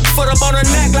foot up on her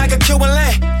neck like a Cuban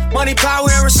link. Money, power,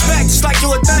 and respect, it's like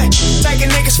you a thing. Taking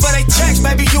niggas for they checks,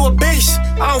 baby, you a beast.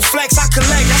 I don't flex, I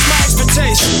collect, that's my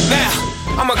expertise. Now,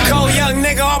 I'm a cold young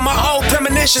nigga, all my old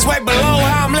premonitions way below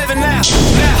how I'm living now.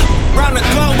 Round the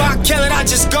globe, I kill it, I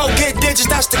just go get digits,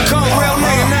 that's the code, real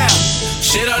nigga now.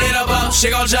 Shit on it about,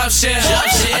 she gon' drop shit.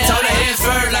 I told her head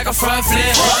first like a front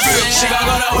flip. She gon'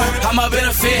 go to work, I'm a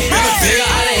benefit. Nigga,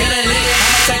 I done hit a lick,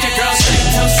 take your girl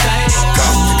state to state.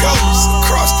 Coast to coast,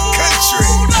 across the country.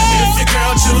 If your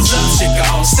girl choose up, she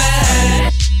gon' stay.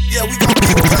 Yeah, we gon'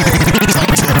 get paid. Talk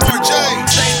to him, RJ.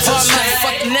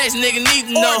 Fuck the next nigga need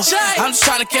to know. I'm just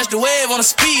tryna catch the wave on a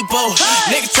speedboat.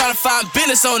 Nigga tryna find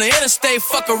business on the interstate.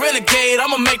 Fuck a renegade,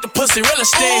 I'ma make the pussy real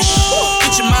estate.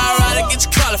 Get your mind right and get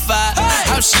you qualified.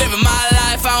 I'm just living my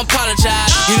life, I don't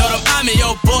apologize. You know them I'm in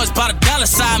your boys by the dollar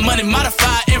sign. Money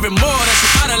modified every more, that's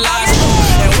what I idolize.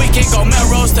 And we can't go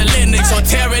Melrose to Lennox or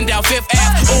tearing down Fifth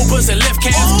Ave. Ubers and lift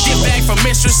cabs. Get back from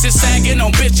mistresses, sagging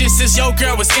on bitches. Since your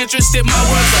girl was interested, my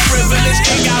words are privilege.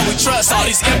 Ain't God we trust. All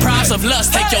these improvs of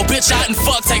lust. Take your bitch out and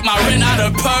fuck. Take my rent out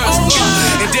of purse.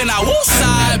 And then I woo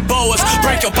side boas.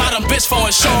 Break your bottom bitch for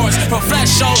insurance. From flat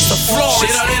shows to floors. She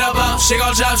don't need a bump. She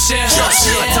gon' jump shit. I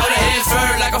told her head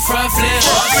first like a front flip.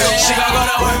 She gon' go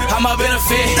to work. I'm a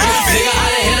benefit. Nigga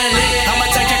out of here to live. I'ma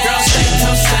take your girl state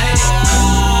to state.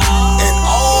 And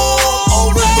all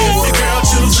over the world. If your girl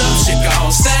choose up, she gon'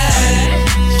 stay.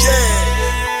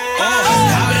 Yeah.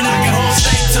 I've been knocking whole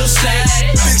state to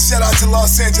state. Big shout out to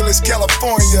Los Angeles,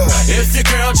 California. If your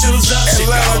girl choose up, she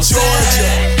Atlanta, gon' Georgia.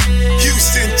 stay.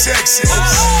 Houston, Texas.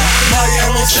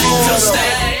 Miami,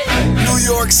 Florida. New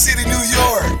York City, New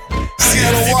York.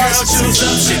 Seattle, Washington.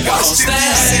 Washington,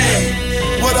 D.C.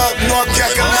 What up, North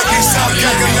Carolina, South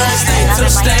Carolina?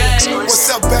 What's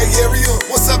up, Bay Area?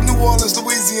 What's up, New Orleans,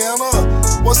 Louisiana?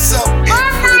 What's up,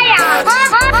 everybody?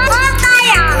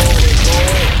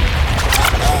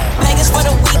 Vegas for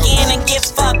the weekend and get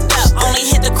fucked up. Only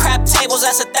hit the crap tables,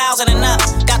 that's 1,000 and up.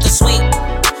 Got the suite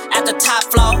at the top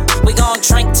floor. We gon'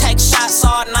 drink, take shots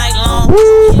all night long.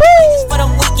 Vegas for the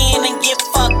weekend and get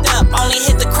fucked up. Only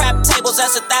hit the crap tables,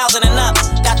 that's 1,000 and up.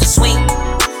 Got the suite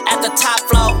at the top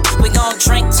floor. We gon'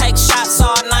 drink, take shots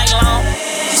all night long.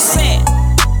 You said,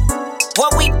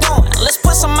 what we doing? Let's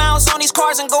put some miles on these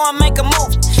cars and go and make a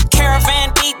move.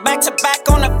 Caravan deep, back to back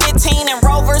on the 15 and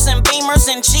Rovers and Beamers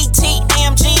and GT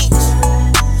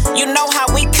AMGs. You know how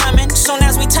we coming. Soon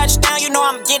as we touch down, you know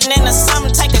I'm getting into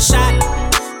something. Take a shot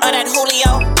of that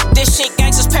Julio. This shit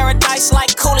gangsters paradise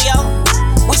like Coolio.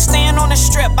 We stand on the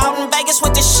strip out in Vegas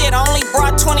with this shit. I only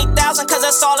brought 20,000 cause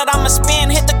that's all that I'ma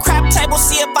spend. Hit the crap table,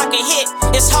 see if I can hit.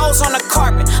 It's hoes on the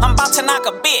carpet, I'm about to knock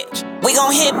a bitch. We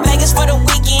gon' hit Vegas for the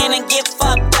weekend and get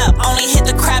fucked up. Only hit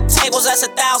the crap tables, that's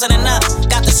 1,000 and up.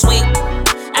 Got the suite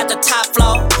at the top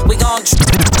floor. We gon'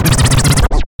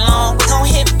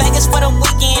 hit Vegas for the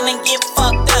weekend and get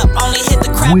fucked up. Only hit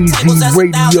the crap tables, that's 1,000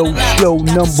 Radio and up. show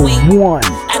 #1.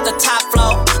 At the top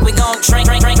floor, we gon' drink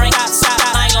outside.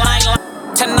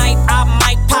 Tonight I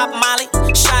might pop Molly,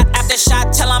 shot after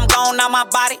shot till I'm gone out my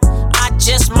body. I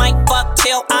just might fuck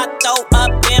till I throw up,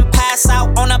 then pass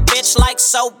out on a bitch like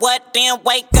so what? Then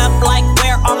wake up like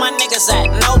where all my niggas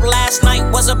at? No, last night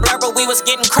was a blur, but we was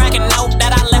getting crackin'. Know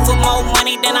that I left with more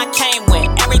money than I came with.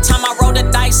 Every time I rolled the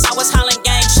dice, I was hollering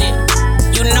gang shit.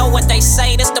 You know what they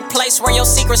say, this the place where your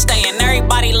secrets stay. And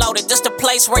everybody loaded, this the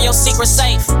place where your secret's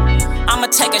safe. I'ma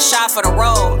take a shot for the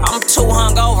road. I'm too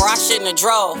hungover, I shouldn't have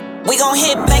drove. We gon'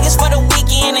 hit Vegas for the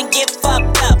weekend and get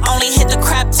fucked up. Only hit the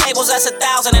crap tables, that's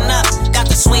 1,000 and up. Got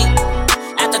the suite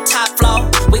at the top floor.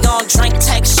 We gon' drink,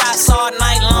 take shots all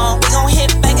night long. We gon'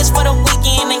 hit Vegas for the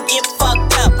weekend and get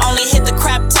fucked up. Only hit the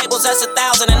crap tables, that's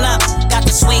 1,000 and up. Got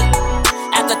the suite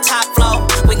at the top floor.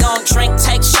 We gon' drink,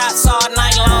 take shots all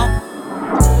night long.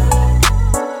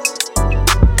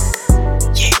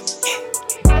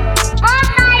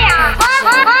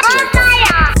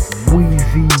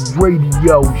 Weezy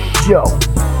Radio Show.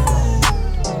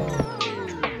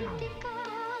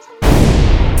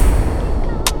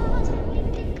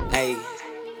 Hey,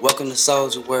 welcome to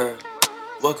Soldier World.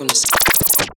 Welcome to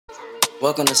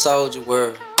Soldier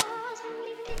World.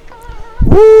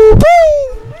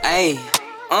 Hey,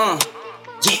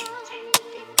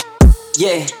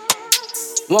 yeah.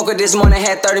 Woke up this morning,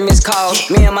 had 30 missed calls.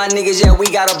 Me and my niggas, yeah, we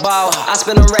got a ball. I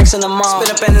spend them racks in the mall.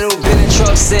 Spin up in a new Bentley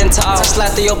truck, sitting tall.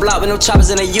 Slide through your block with no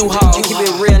choppers in a U-Haul. Keep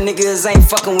it real, niggas ain't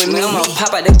fucking with me. I'ma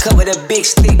pop out the cup with a big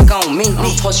stick on me.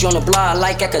 I'ma post you on the block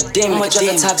like academic. I'ma drop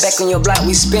the top back on your block,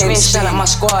 we spin. Shout out my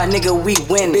squad, nigga, we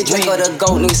win. Big drink of the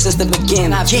gold, nigga, since the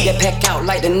beginning. I beat that pack out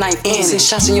like the ninth inning. Six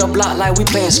shots in your block like we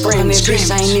playing scrimmage. Bitch,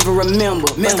 I ain't even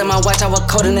remember. Best of my watch, I was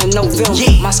colder than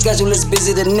November. My schedule is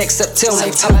busy the next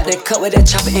September. Pop out that cup with that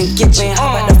chopper and get you.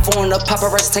 How about the phone, the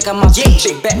paparazzi take out my bitch.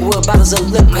 Big backwood bottles of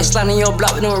liquor. Slide in your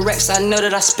block with no racks, I know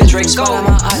that I spit Drake. Go on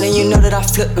my eye, then you know that I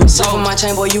flip them. So for my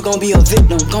chain, boy, you gon' be a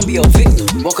victim. Gon' be a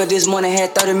victim. Woke up this morning,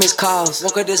 had 30 missed calls.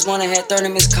 Woke up this morning, had 30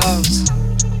 missed calls.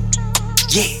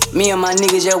 Yeah, me and my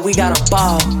niggas, yeah, we got a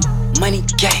ball. Money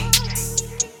gang.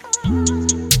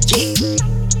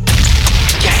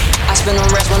 Yeah. I spend on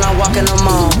racks when I walk in the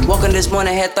mall. Woke up this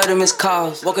morning, had 30 missed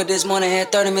calls. Woke up this morning,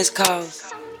 had 30 missed calls.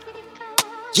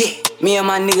 Yeah, me and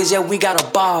my niggas, yeah, we got a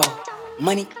ball.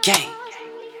 Money gang.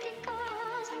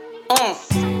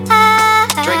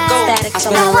 Draco. I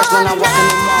spend on rest when I walk in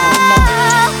the mall.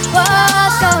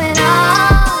 What's going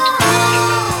on?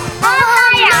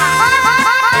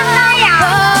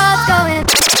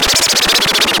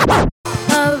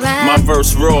 My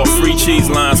verse raw, free cheese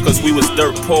lines, cause we was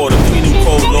dirt poor. The penal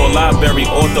code law library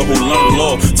author who learned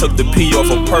law took the P off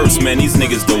a purse, man, these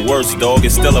niggas the worst, dog.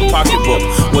 It's still a pocketbook,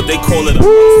 what they call it a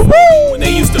when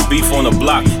they used to beef on the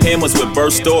block. Hammers would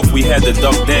burst off, we had to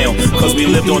duck down, cause we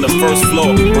lived on the first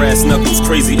floor. Brass knuckles,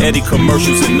 Crazy Eddie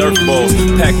commercials and Nerf balls.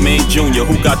 Pac-Man Jr.,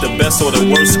 who got the best or the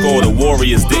worst score. The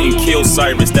Warriors didn't kill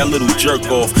Cyrus, that little jerk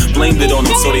off. Blamed it on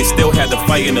them, so they still had to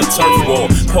fight in a turf war.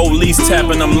 Police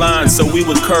tapping them lines, so we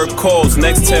would curb calls.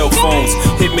 Next telephones,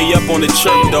 hit me up on the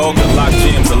chirp, dog. The lock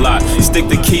jams a lot. Stick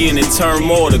the key in and turn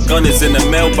more. The gun is in the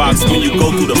mailbox when you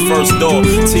go through the first door.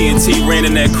 TNT ran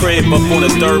in that crib up on the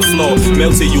third floor.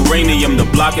 Melted uranium, the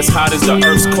block as hot as the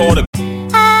earth's core.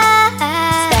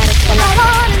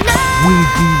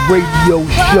 Weezy Radio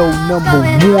Show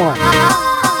 #1.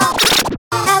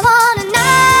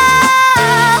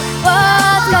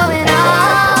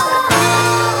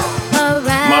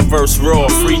 Verse raw,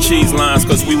 free cheese lines,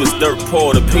 cause we was dirt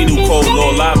poor. The penal code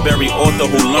law library author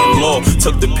who learned law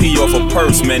took the P off a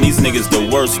purse, man, these niggas the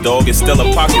worst, dog. It's still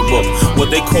a pocketbook, what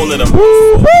they call it a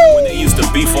when they used to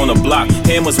beef on the block.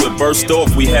 Hammers would burst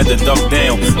off, we had to duck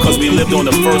down, cause we lived on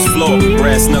the first floor.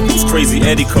 Brass knuckles, Crazy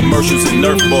Eddie commercials and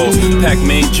Nerf balls.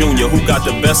 Pac-Man Jr., who got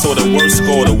the best or the worst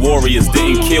score. The Warriors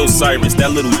didn't kill Cyrus,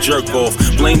 that little jerk off.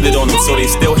 Blamed it on them, so they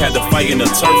still had to fight in a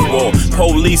turf war.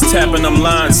 Police tapping them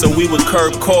lines, so we would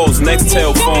curb calls. Next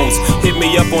telephones, hit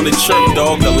me up on the chirp,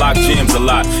 dog. The lock jams a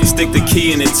lot. Stick the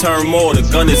key in and turn more. The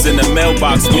gun is in the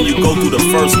mailbox when you go through the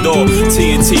first door.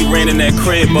 TNT ran in that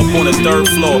crib up on the third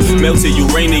floor. Melted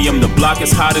uranium, the block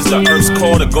as hot as the earth's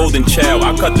core. The golden child,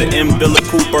 I cut the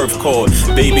umbilical birth cord.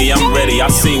 Baby, I'm ready, I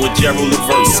seen what Gerald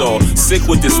Levert saw. Sick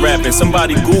with this rapping,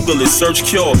 somebody Google it, search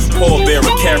cure. Paul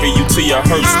Bearer carry you to your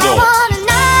hearse door.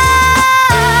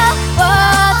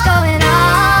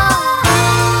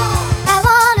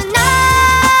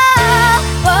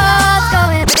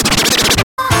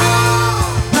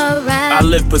 I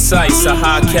live precise, a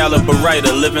high caliber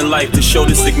writer, living life to show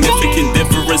the significant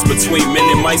difference between men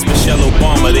and mice. Michelle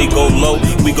Obama, they go low,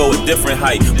 we go a different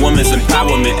height. Women's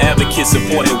empowerment, advocates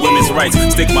supporting women's rights.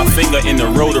 Stick my finger in the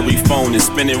rotary phone and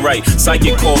spin it right.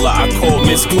 Psychic caller, I call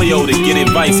Miss Cleo to get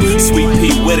advice. Sweet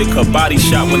Pete Whitaker, body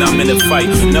shot when I'm in a fight.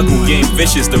 Knuckle game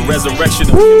vicious, the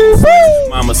resurrection of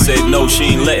Mama said no, she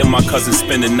ain't letting my cousin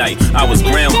spend the night. I was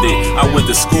grounded, I went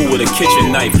to school with a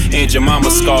kitchen knife. And your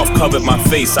mama's scarf covered my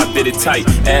face, I did it tight.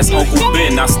 Ask Uncle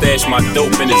Ben, I stashed my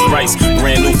dope in his rice.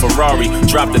 Brand new Ferrari,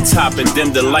 drop the top and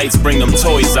dim the lights, bring them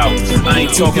toys out. I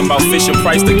ain't talking about Fisher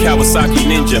Price, the Kawasaki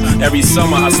Ninja. Every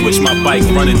summer I switch my bike,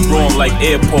 running through them like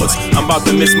airports. I'm about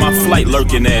to miss my flight,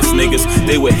 lurking ass niggas.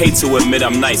 They would hate to admit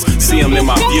I'm nice. See them in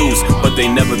my views, but they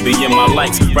never be in my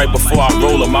likes. Right before I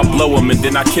roll them, I blow them and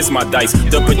then I kiss my dice.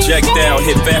 The projectile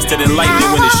hit faster than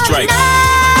lightning when it strikes.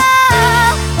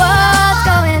 What's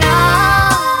going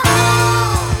on?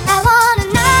 I wanna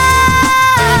know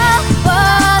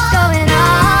what's going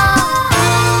on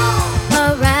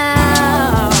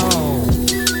around.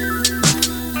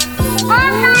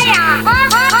 On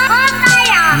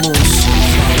fire!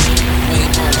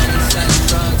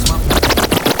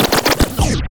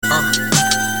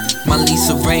 My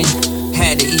Lisa Ray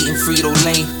had to eat in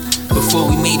Frito-Lay. Before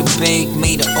we made it big,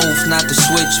 made an oath not to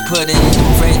switch, put it in the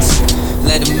Ritz.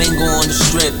 Let her mingle on the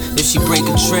strip. If she break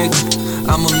a trick,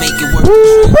 I'ma make it work.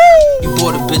 You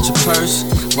bought a bitch a purse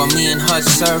while me and her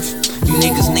surf. You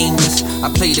niggas nameless. I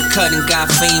played the cut and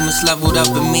got famous. Leveled up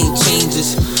and made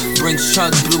changes. Brinks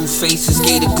truck, blue faces,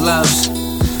 gator gloves.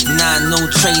 Nah, no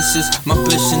traces. My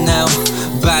bitch Chanel.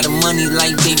 Buy the money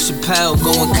like Dave Chappelle.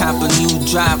 Go and cop a new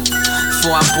drop.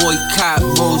 Before I boycott,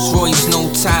 Rolls Royce, no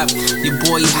top. Your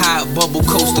boy hot, bubble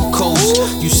coast to coast.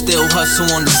 You still hustle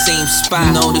on the same spot.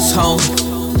 You know this hoe,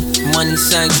 money,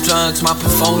 sex, drugs, my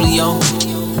portfolio.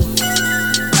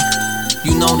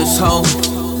 You know this hoe,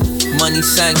 money,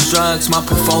 sex, drugs, my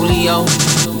portfolio.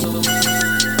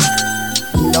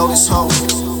 You know this hoe,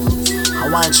 I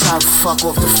wanna try to fuck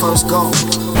off the first go.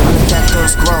 I let that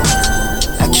thirst grow.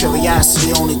 That curiosity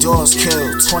only doors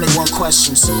kill. 21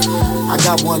 questions. I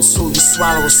got one too, you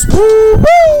swallow a spoon. I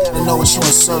gotta know what you in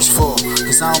search for,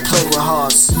 cause I don't play with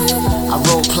hearts. I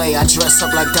role play, I dress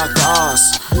up like Dr.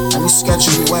 Oz. Let me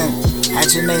schedule you in,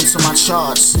 add your name to my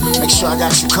charts. Make sure I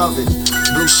got you covered.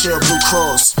 Blue Shield, Blue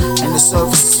Cross, and the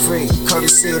service is free,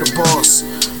 courtesy of the boss.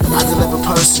 I deliver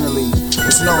personally,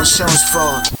 there's no insurance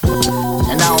fraud.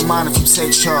 And I don't mind if you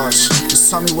take charge. Just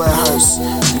tell me where it hurts.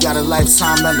 You got a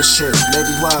lifetime membership,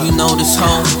 baby, wow. You know this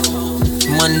hoe,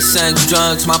 money, sex,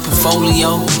 drugs, my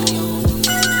portfolio.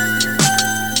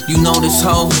 You know this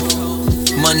hoe,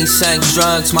 money, sex,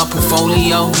 drugs, my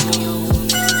portfolio.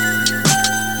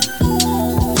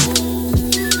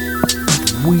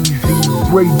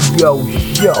 Weezy Radio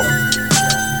Show.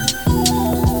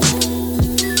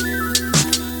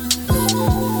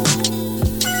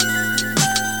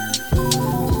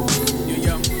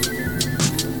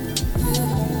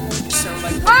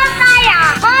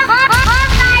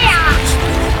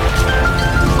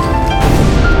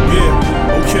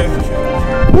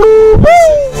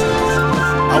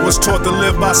 I was taught to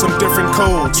live by some different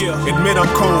codes. Admit I'm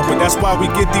cold, but that's why we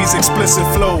get these explicit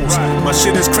flows. My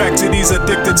shit is cracked to these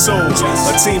addicted souls.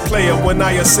 A team player when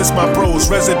I assist my bros.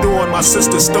 Residue on my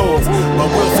sister's stove. My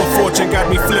will for fortune got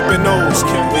me flipping O's.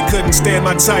 They couldn't stand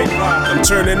my type. I'm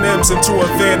turning M's into a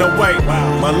van of white.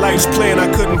 My life's plan, I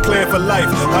couldn't plan for life.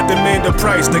 I demand a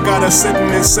price. They got us sitting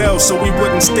in cells so we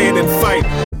wouldn't stand and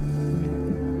fight.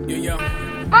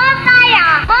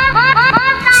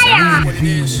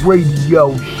 Weezy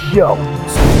Radio Show.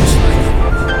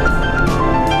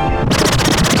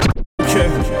 Okay,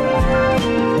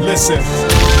 listen.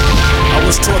 I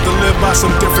was taught to live by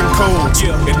some different codes.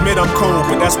 Admit I'm cold,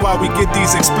 but that's why we get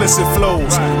these explicit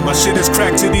flows. My shit is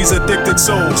cracked to these addicted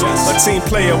souls. A team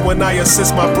player when I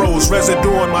assist my bros.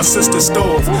 Residue on my sister's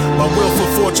stove. My will for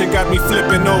fortune got me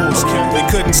flipping O's. They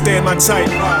couldn't stand my type.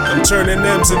 I'm turning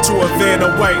M's into a van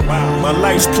of white. My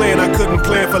life's plan, I couldn't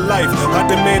plan for life. I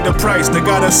demand a price. They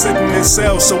got us sitting in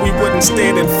cells so we wouldn't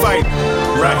stand and fight.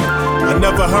 Right. I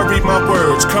never hurried my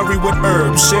words, curry with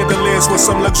herbs, chandeliers with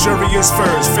some luxurious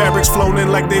furs, fabrics flown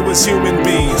in like they was human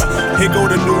beings. Here go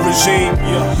the new regime.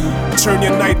 Turn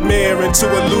your nightmare into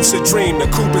a lucid dream. The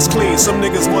coupe is clean, some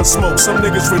niggas want smoke, some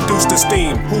niggas reduce to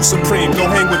steam. Who's supreme? Go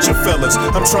hang with your fellas.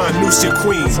 I'm trying to noose your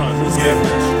queen. Yeah,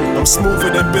 I'm smoother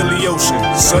than Billy Ocean.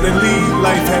 Suddenly,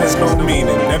 life has no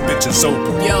meaning. That bitch is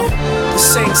open. Yo, the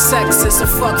same sex is a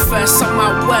fuck fest. I'm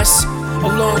out west. A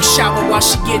long shower while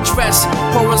she get dressed.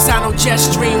 Horizontal jet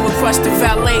stream, requested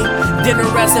valet. Dinner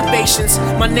reservations,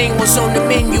 my name was on the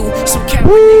menu. Some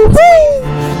Cabernet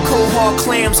cold hard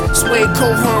clams, suede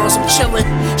cohorns, I'm chillin'.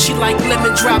 She like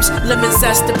lemon drops, lemon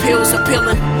zest, the pills are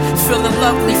peeling. Feeling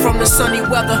lovely from the sunny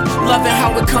weather, loving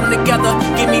how it come together.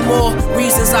 Give me more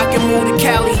reasons I can move to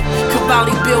Cali.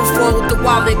 Cavalli billfold, the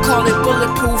wallet, call it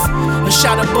bulletproof. A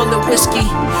shot of bullet whiskey,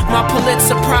 my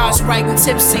Pulitzer Prize, writing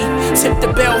tipsy. Tip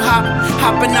the bellhop,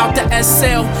 hopping out the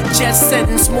SL. Jet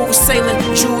setting, smooth sailing,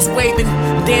 jewels waving,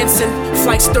 dancing.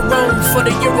 Flights to Rome for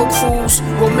the Euro cruise.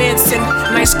 Romancing,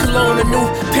 nice cologne, a new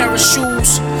pair of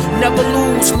shoes. Never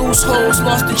lose, loose holes,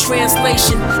 lost in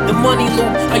translation. The money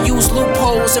loop, I use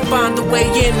loopholes and find the way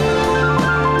in.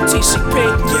 TCP,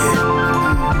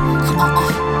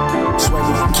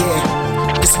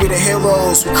 It's we the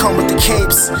heroes, we come with the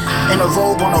capes. In a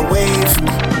robe on a wave.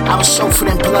 I was chauffeured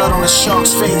in blood on a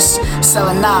shark's face.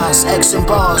 Selling knives, eggs and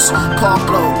bars. Park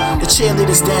blow, the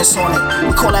cheerleaders dance on it.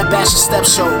 We call that bash a step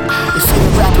show. If you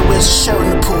the rapper wears a shirt in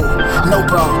the pool. No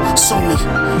bro, sue me.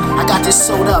 I got this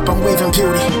sewed up, I'm weaving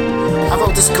beauty. I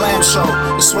wrote this glam show.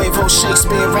 The Suevo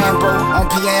Shakespeare Rambo on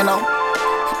piano.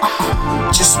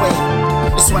 Just wait,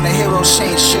 it's when the heroes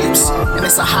change shapes. And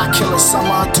it's a hot killer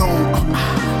summer of doom.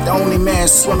 The only man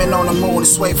swimming on the moon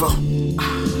is Suevo.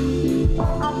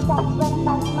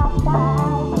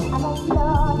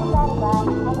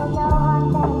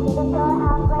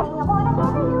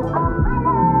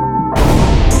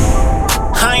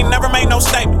 I ain't never made no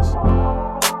statements.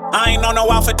 I ain't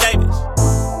no Alpha Davis.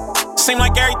 Seem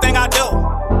like everything I do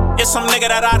is some nigga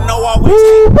that I know always.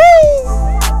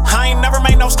 I ain't never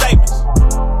made no statements.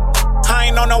 I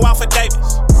ain't no Alpha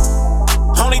Davis.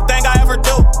 Only thing I ever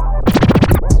do,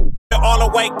 all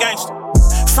the way gangster.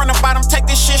 From the bottom, take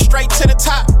this shit straight to the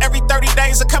top. Every 30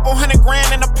 days, a couple $100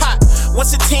 grand in the pot.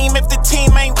 What's a team if the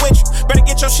team ain't with you? Better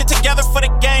get your shit together for the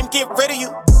game, get rid of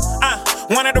you.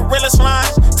 One of the realest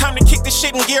lines. Time to kick this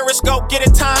shit in gear, let's go get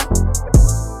it time.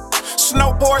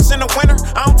 Snowboards in the winter.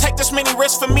 I don't take this many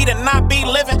risks for me to not be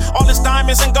living. All this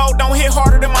diamonds and gold don't hit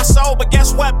harder than my soul. But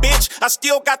guess what, bitch? I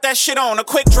still got that shit on. A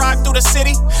quick drive through the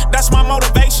city, that's my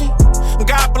motivation.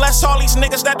 God bless all these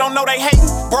niggas that don't know they hating.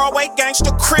 Broadway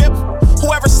gangster crib.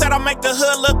 Whoever said I make the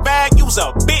hood look bad, you's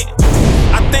a bitch.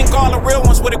 I think all the real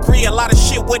ones would agree. A lot of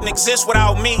shit wouldn't exist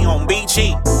without me on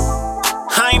BG.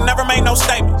 I ain't never made no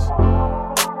statements.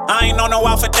 I ain't no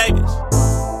Alpha Davis.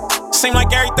 Seem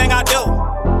like everything I do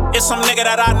is some nigga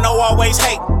that I know always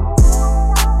hate.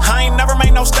 I ain't never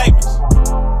made no statements.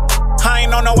 I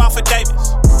ain't no Alpha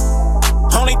Davis.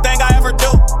 Only thing I ever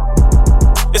do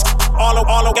is all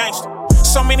the gangster.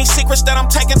 So many secrets that I'm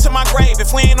taking to my grave.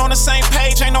 If we ain't on the same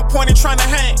page, ain't no point in trying to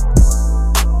hang.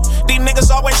 These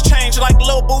niggas always change. change like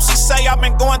Lil Boosie say. I've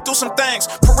been going through some things.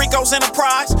 Perico's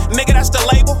Enterprise, nigga, that's the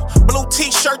label. Blue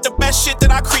t-shirt, the best shit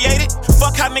that I created.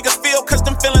 Fuck how niggas feel, cause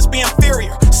them feelings be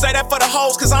inferior. Say that for the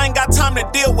hoes, cause I ain't got time to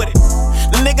deal with it.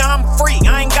 Nigga, I'm free,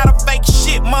 I ain't gotta fake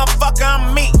shit, motherfucker,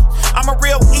 I'm me. I'm a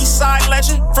real east side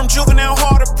legend, from juvenile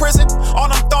hall to prison. All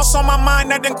them thoughts on my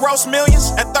mind that done gross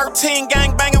millions. At 13,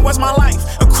 gang banging was my life.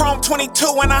 A chrome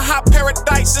 22 and a hot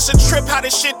paradise. It's a trip how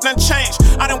this shit done changed.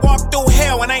 I done walked through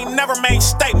hell and ain't never made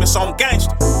statements on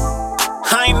gangsta.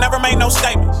 I ain't never made no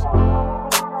statements.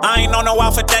 I ain't on no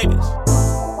Alpha Davis.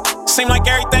 Seem like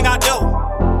everything I do,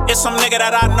 it's some nigga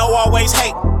that I know always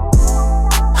hate.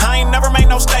 I ain't never made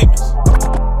no statements.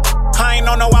 I ain't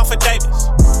on no Alpha Davis.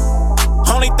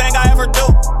 Only thing I ever do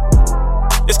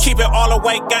is keep it all the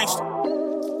way gangsta.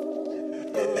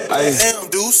 Damn,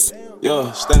 Deuce.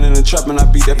 Yo, standing in the trap and I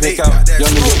beat that pick out.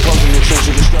 Young nigga posting in the trench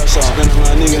with the stress off. Spin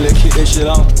around, nigga, let's kick that shit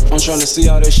out. I'm tryna see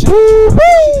all that shit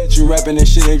that you rapping, that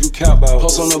shit that you cap out.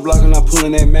 Post on the block and I'm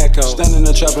pulling that Mac out. Standing in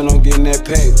the trap and I'm getting that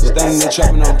pack. Standing in the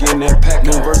trap and I'm getting that pack.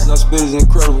 Them verses I spit is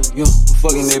incredible. Yo, I'm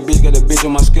fucking that bitch, got that bitch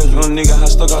on my schedule. Young nigga, I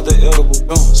stuck out the edible.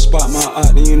 Yo, spot my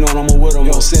eye, then you know I'm with him.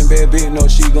 Yo, send bad bitch, no,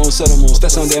 she gon' set him on.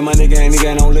 Stats on that, my nigga ain't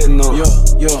don't let him know. Yo,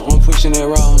 I'm pushing that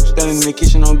raw. Standing in the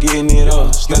kitchen, I'm getting it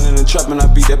up. Standing in the trap and I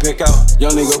beat that pick out.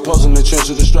 Young nigga posing the trench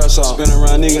with the stress off. Spin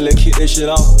around, nigga, let's kick that shit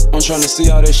out. I'm tryna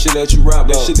see all that shit that you rap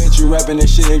about. That shit that you rapping, that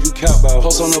shit that you cap out.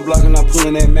 Post on the block and I'm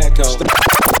pulling that Mac out.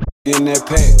 Getting that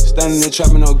pack, standing there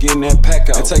trapping on getting that pack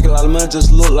out. I take a lot of money,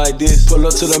 just look like this. Pull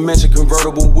up to the mansion,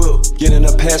 convertible whip. Getting a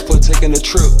passport, taking a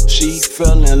trip. She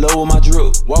fell in love with my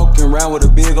drip. Walking around with a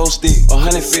big old stick.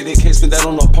 150 case, spent that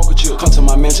on a poker chip. Come to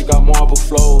my mansion, got marble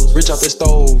flows. Rich out the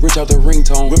stove, rich out the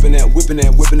ringtone. Whipping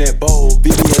that bowl.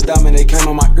 VVS diamond, they came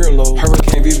on my earlobe.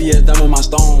 Hurricane VVS diamond, my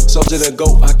stone. Soldier the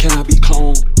goat, I cannot be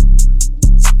cloned.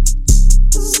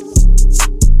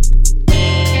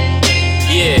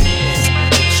 Yeah.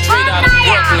 Out of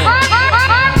Brooklyn,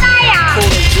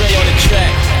 Cool and Dre on the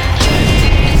track.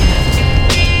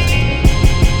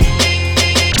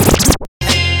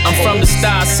 I'm from the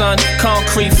style, son.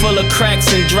 Concrete full of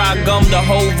cracks and dry gum. The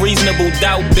whole reasonable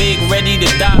doubt, big, ready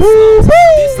to die.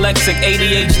 Dyslexic,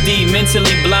 ADHD,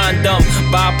 mentally blind, dumb.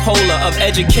 Bipolar of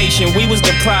education, we was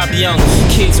deprived young.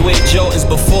 Kids wear Jordans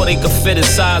before they could fit a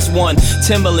size 1.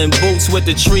 Timberland boots with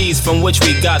the trees from which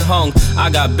we got hung. I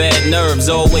got bad nerves,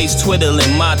 always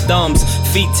twiddling my thumbs.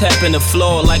 Feet tapping the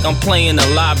floor like I'm playing a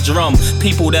live drum.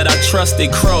 People that I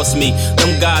trusted crossed me.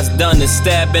 Them guys done the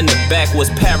stab in the back was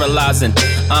paralyzing.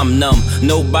 I'm numb,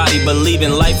 nobody believe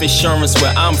in life insurance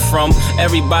where I'm from.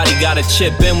 Everybody gotta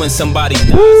chip in when somebody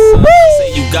dies, son.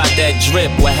 Say you got that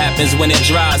drip, what happens when it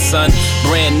dries, son?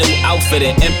 Brand new outfit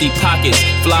and empty pockets,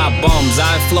 fly bums.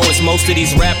 I influenced most of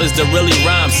these rappers to really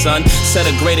rhyme, son. Set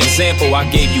a great example, I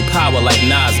gave you power like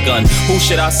Nas gun. Who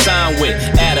should I sign with?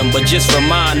 Adam, but just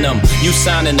remind them, you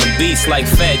signing the beats like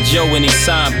Fat Joe when he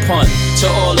signed Punt. To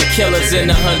all the killers and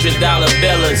the $100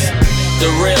 billers, the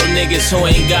real niggas who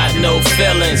ain't got no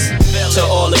feelings. To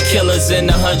all the killers and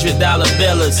the $100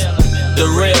 billers, the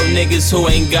real niggas who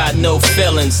ain't got no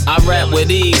feelings. I rap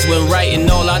with ease when writing,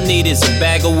 all I need is a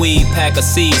bag of weed, pack of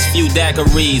seeds, few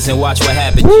daiquiris, and watch what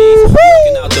happens.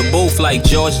 Walking out the booth like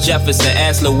George Jefferson,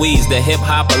 ask Louise, the hip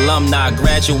hop alumni,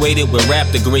 graduated with rap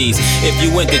degrees. If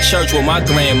you went to church with my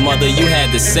grandmother, you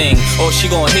had to sing, or she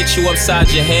gon' hit you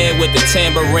upside your head with the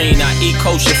tambourine. I eat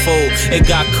kosher food, it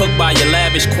got cooked by your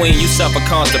lavish queen. You suffer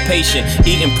constipation,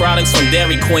 eating products from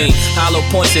Dairy Queen. Hollow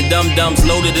points and dum-dums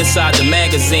loaded inside the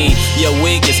magazine. Your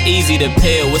wig is easy to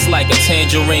peel, it's like a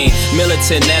tangerine.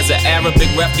 Militant as an Arabic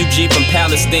refugee from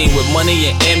Palestine, with money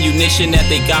and ammunition that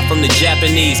they got from the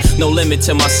Japanese. No limit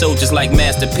to my soldiers like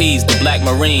Master P's, the Black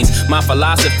Marines. My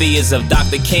philosophy is of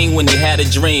Dr. King when he had a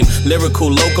dream. Lyrical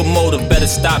locomotive, better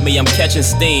stop me, I'm catching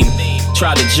steam.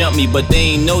 Try to jump me, but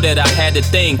they ain't know that I had the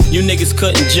thing. You niggas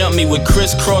couldn't jump me with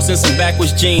crisscross and some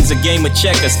backwards jeans. A game of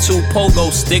checkers, 2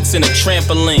 pogo sticks and a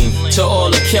trampoline. To all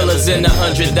the killers and the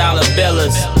 $100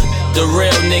 billers, the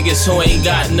real niggas who ain't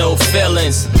got no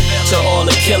feelings. To all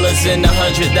the killers and the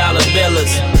 $100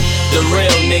 billers, the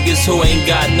real niggas who ain't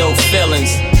got no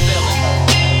feelings.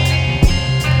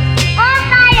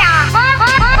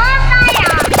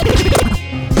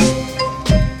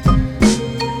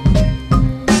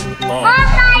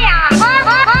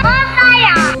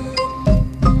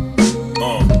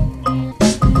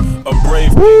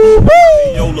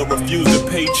 Yola refused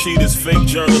to pay cheaters, fake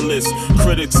journalists.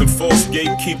 Critics and false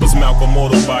gatekeepers, Malcolm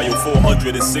Autobio,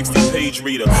 460-page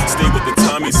reader. Stay with the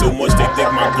Tommy so much they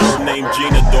think my girl named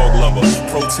Gina, dog lover.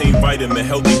 Protein, vitamin,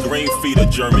 healthy grain feeder.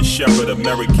 German Shepherd,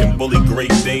 American Bully,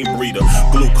 Great Dane breeder.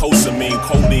 Glucosamine,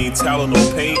 codeine,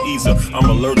 Tylenol, pain easer. I'm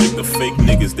allergic to fake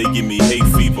niggas, they give me hay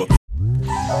fever.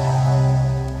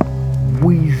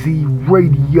 Weezy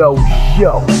Radio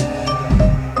Show.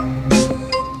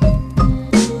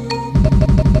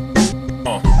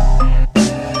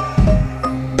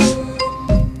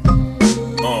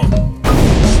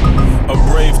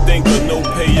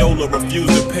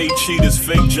 Refuse to pay cheaters,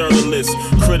 fake journalists,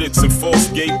 critics and false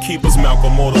gatekeepers.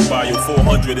 Malcolm Autobio,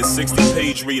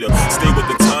 460-page reader. Stay with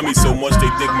the Tommy so much they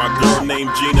think my girl named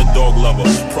Gina, dog lover.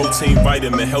 Protein,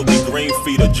 vitamin, healthy grain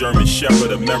feeder. German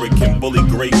Shepherd, American Bully,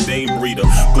 Great Dane breeder.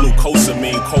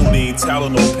 Glucosamine, codeine,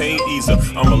 Tylenol, pain easer.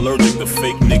 I'm allergic to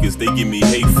fake niggas, they give me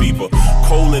hay fever.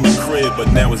 Cold in the crib,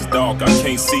 but now it's dark, I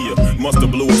can't see ya. Musta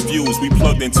blew a fuse, we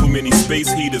plugged in too many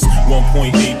space heaters.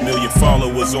 1.8 million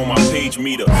followers on my page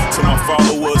meter. To my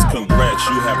followers, congrats,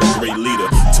 you have a great leader.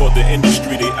 Taught the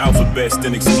industry they alphabets,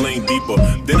 then explain deeper.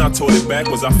 Then I taught it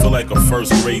backwards, I feel like a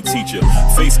first grade teacher.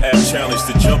 Face app challenge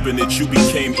to jump in it, you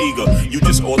became eager. You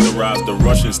just authorized the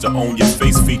Russians to own your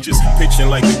face features. Pitching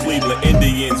like the Cleveland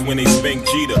Indians when they spank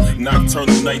Jeter.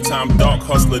 Nocturnal, nighttime, dark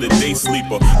hustler, the day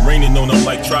sleeper. Raining on them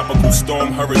like tropical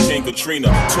storm, Hurricane Katrina.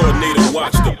 Tornado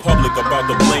watch, the public about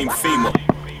to blame FEMA.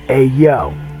 Hey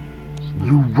yo,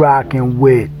 you rockin'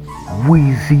 with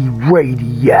Weezy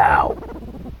Radio.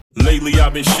 Lately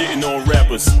I've been shitting on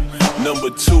rappers. Number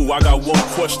 2, I got one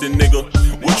question, nigga.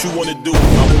 What you wanna do?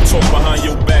 I won't talk behind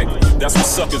your back. That's what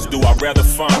suckers do. I'd rather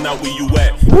find out where you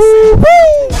at.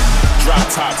 Drop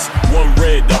tops, one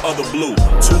red, the other blue.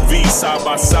 2 V's side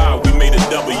by side, we made a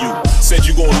W. Said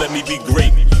you gon' let me be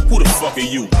great. Who the fuck are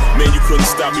you? Man, you couldn't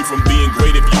stop me from being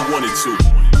great if you wanted to.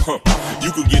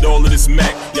 You could get all of this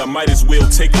Mac. Y'all might as well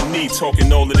take a knee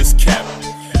talking all of this cap.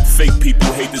 Fake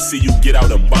people hate to see you get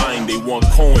out of bind. They want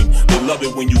coin, they love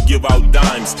it when you give out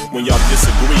dimes. When y'all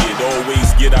disagree, it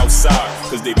always get outside,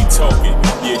 cause they be talking,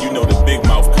 yeah, you know the big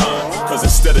mouth kind. Cause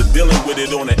instead of dealing with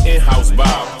it on an in-house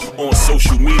vibe, on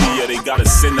social media they gotta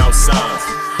send out signs.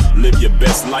 Live your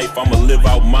best life, I'ma live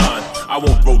out mine. I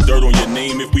won't throw dirt on your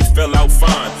name if we fell out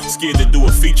fine. Scared to do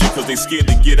a feature cause they scared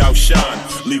to get outshine.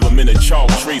 Leave him in a chalk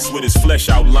trace with his flesh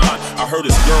outlined. I heard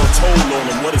his girl told on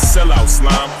him what a sellout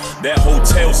slime. That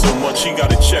hotel so much he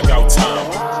got a checkout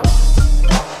time.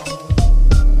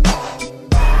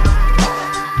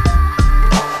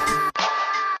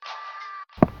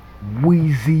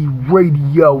 Weezy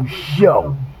Radio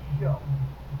Show.